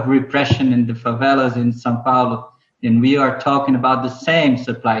lot of repression in the favelas in São Paulo, and we are talking about the same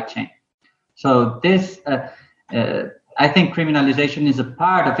supply chain. So this, I think criminalization is a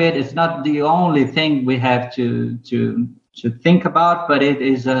part of it. It's not the only thing we have to think about, but it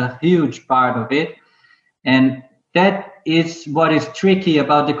is a huge part of it. And that is what is tricky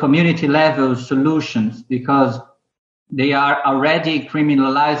about the community level solutions, because they are already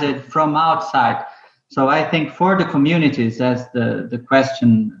criminalized from outside. So I think for the communities, as the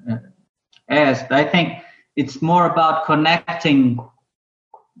question asked, I think it's more about connecting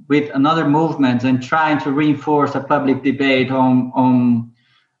with another movements and trying to reinforce a public debate on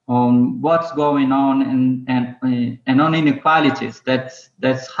what's going on and on inequalities.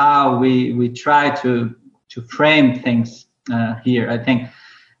 That's how we try to frame things here. I think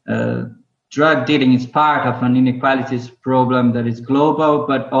drug dealing is part of an inequalities problem that is global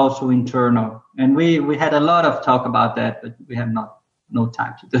but also internal. And we had a lot of talk about that, but we have no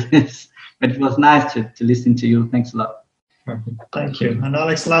time to do this. But it was nice to listen to you. Thanks a lot. Perfect. Thank you. And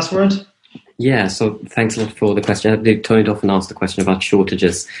Alex, the last word? Yeah, so thanks a lot for the question. I believe Tony often asked the question about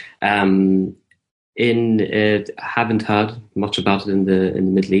shortages. Haven't heard much about it in the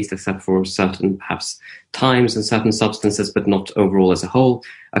Middle East, except for certain perhaps times and certain substances, but not overall as a whole.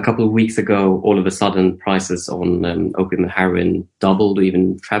 A couple of weeks ago, all of a sudden, prices on opium and heroin doubled or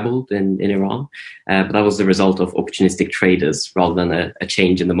even trebled in Iran. But that was the result of opportunistic traders rather than a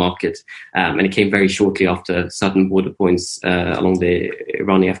change in the market. And it came very shortly after certain border points along the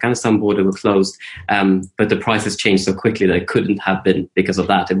Irani-Afghanistan border were closed. But the prices changed so quickly that it couldn't have been because of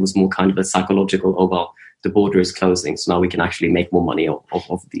that. It was more kind of a psychological, oh, well, the border is closing, so now we can actually make more money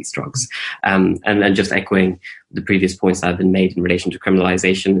off these drugs. And then just echoing the previous points that have been made in relation to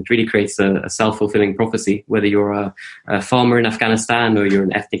criminalization, it really creates a self-fulfilling prophecy, whether you're a farmer in Afghanistan or you're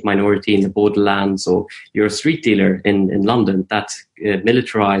an ethnic minority in the borderlands or you're a street dealer in London. That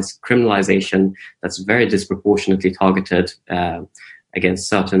militarized criminalization that's very disproportionately targeted against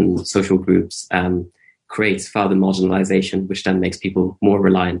certain social groups creates further marginalization, which then makes people more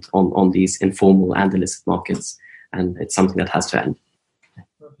reliant on these informal and illicit markets. And it's something that has to end.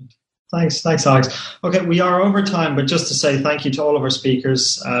 Perfect. Thanks, Alex. Okay, we are over time, but just to say thank you to all of our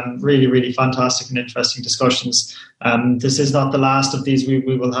speakers. Really, really fantastic and interesting discussions. This is not the last of these we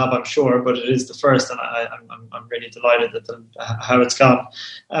will have, I'm sure, but it is the first, and I'm really delighted at how it's gone.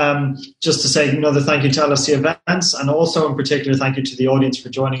 Just to say another thank you to LSE Events, and also in particular thank you to the audience for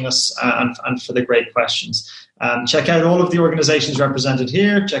joining us and for the great questions. Check out all of the organisations represented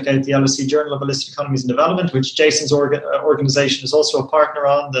here. Check out the LSE Journal of Illicit Economies and Development, which Jason's organisation is also a partner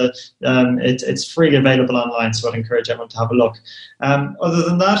on. It's freely available online, so I'd encourage everyone to have a look. Other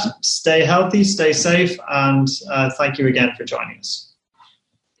than that, stay healthy, stay safe, and thank you again for joining us.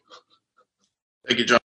 Thank you, John.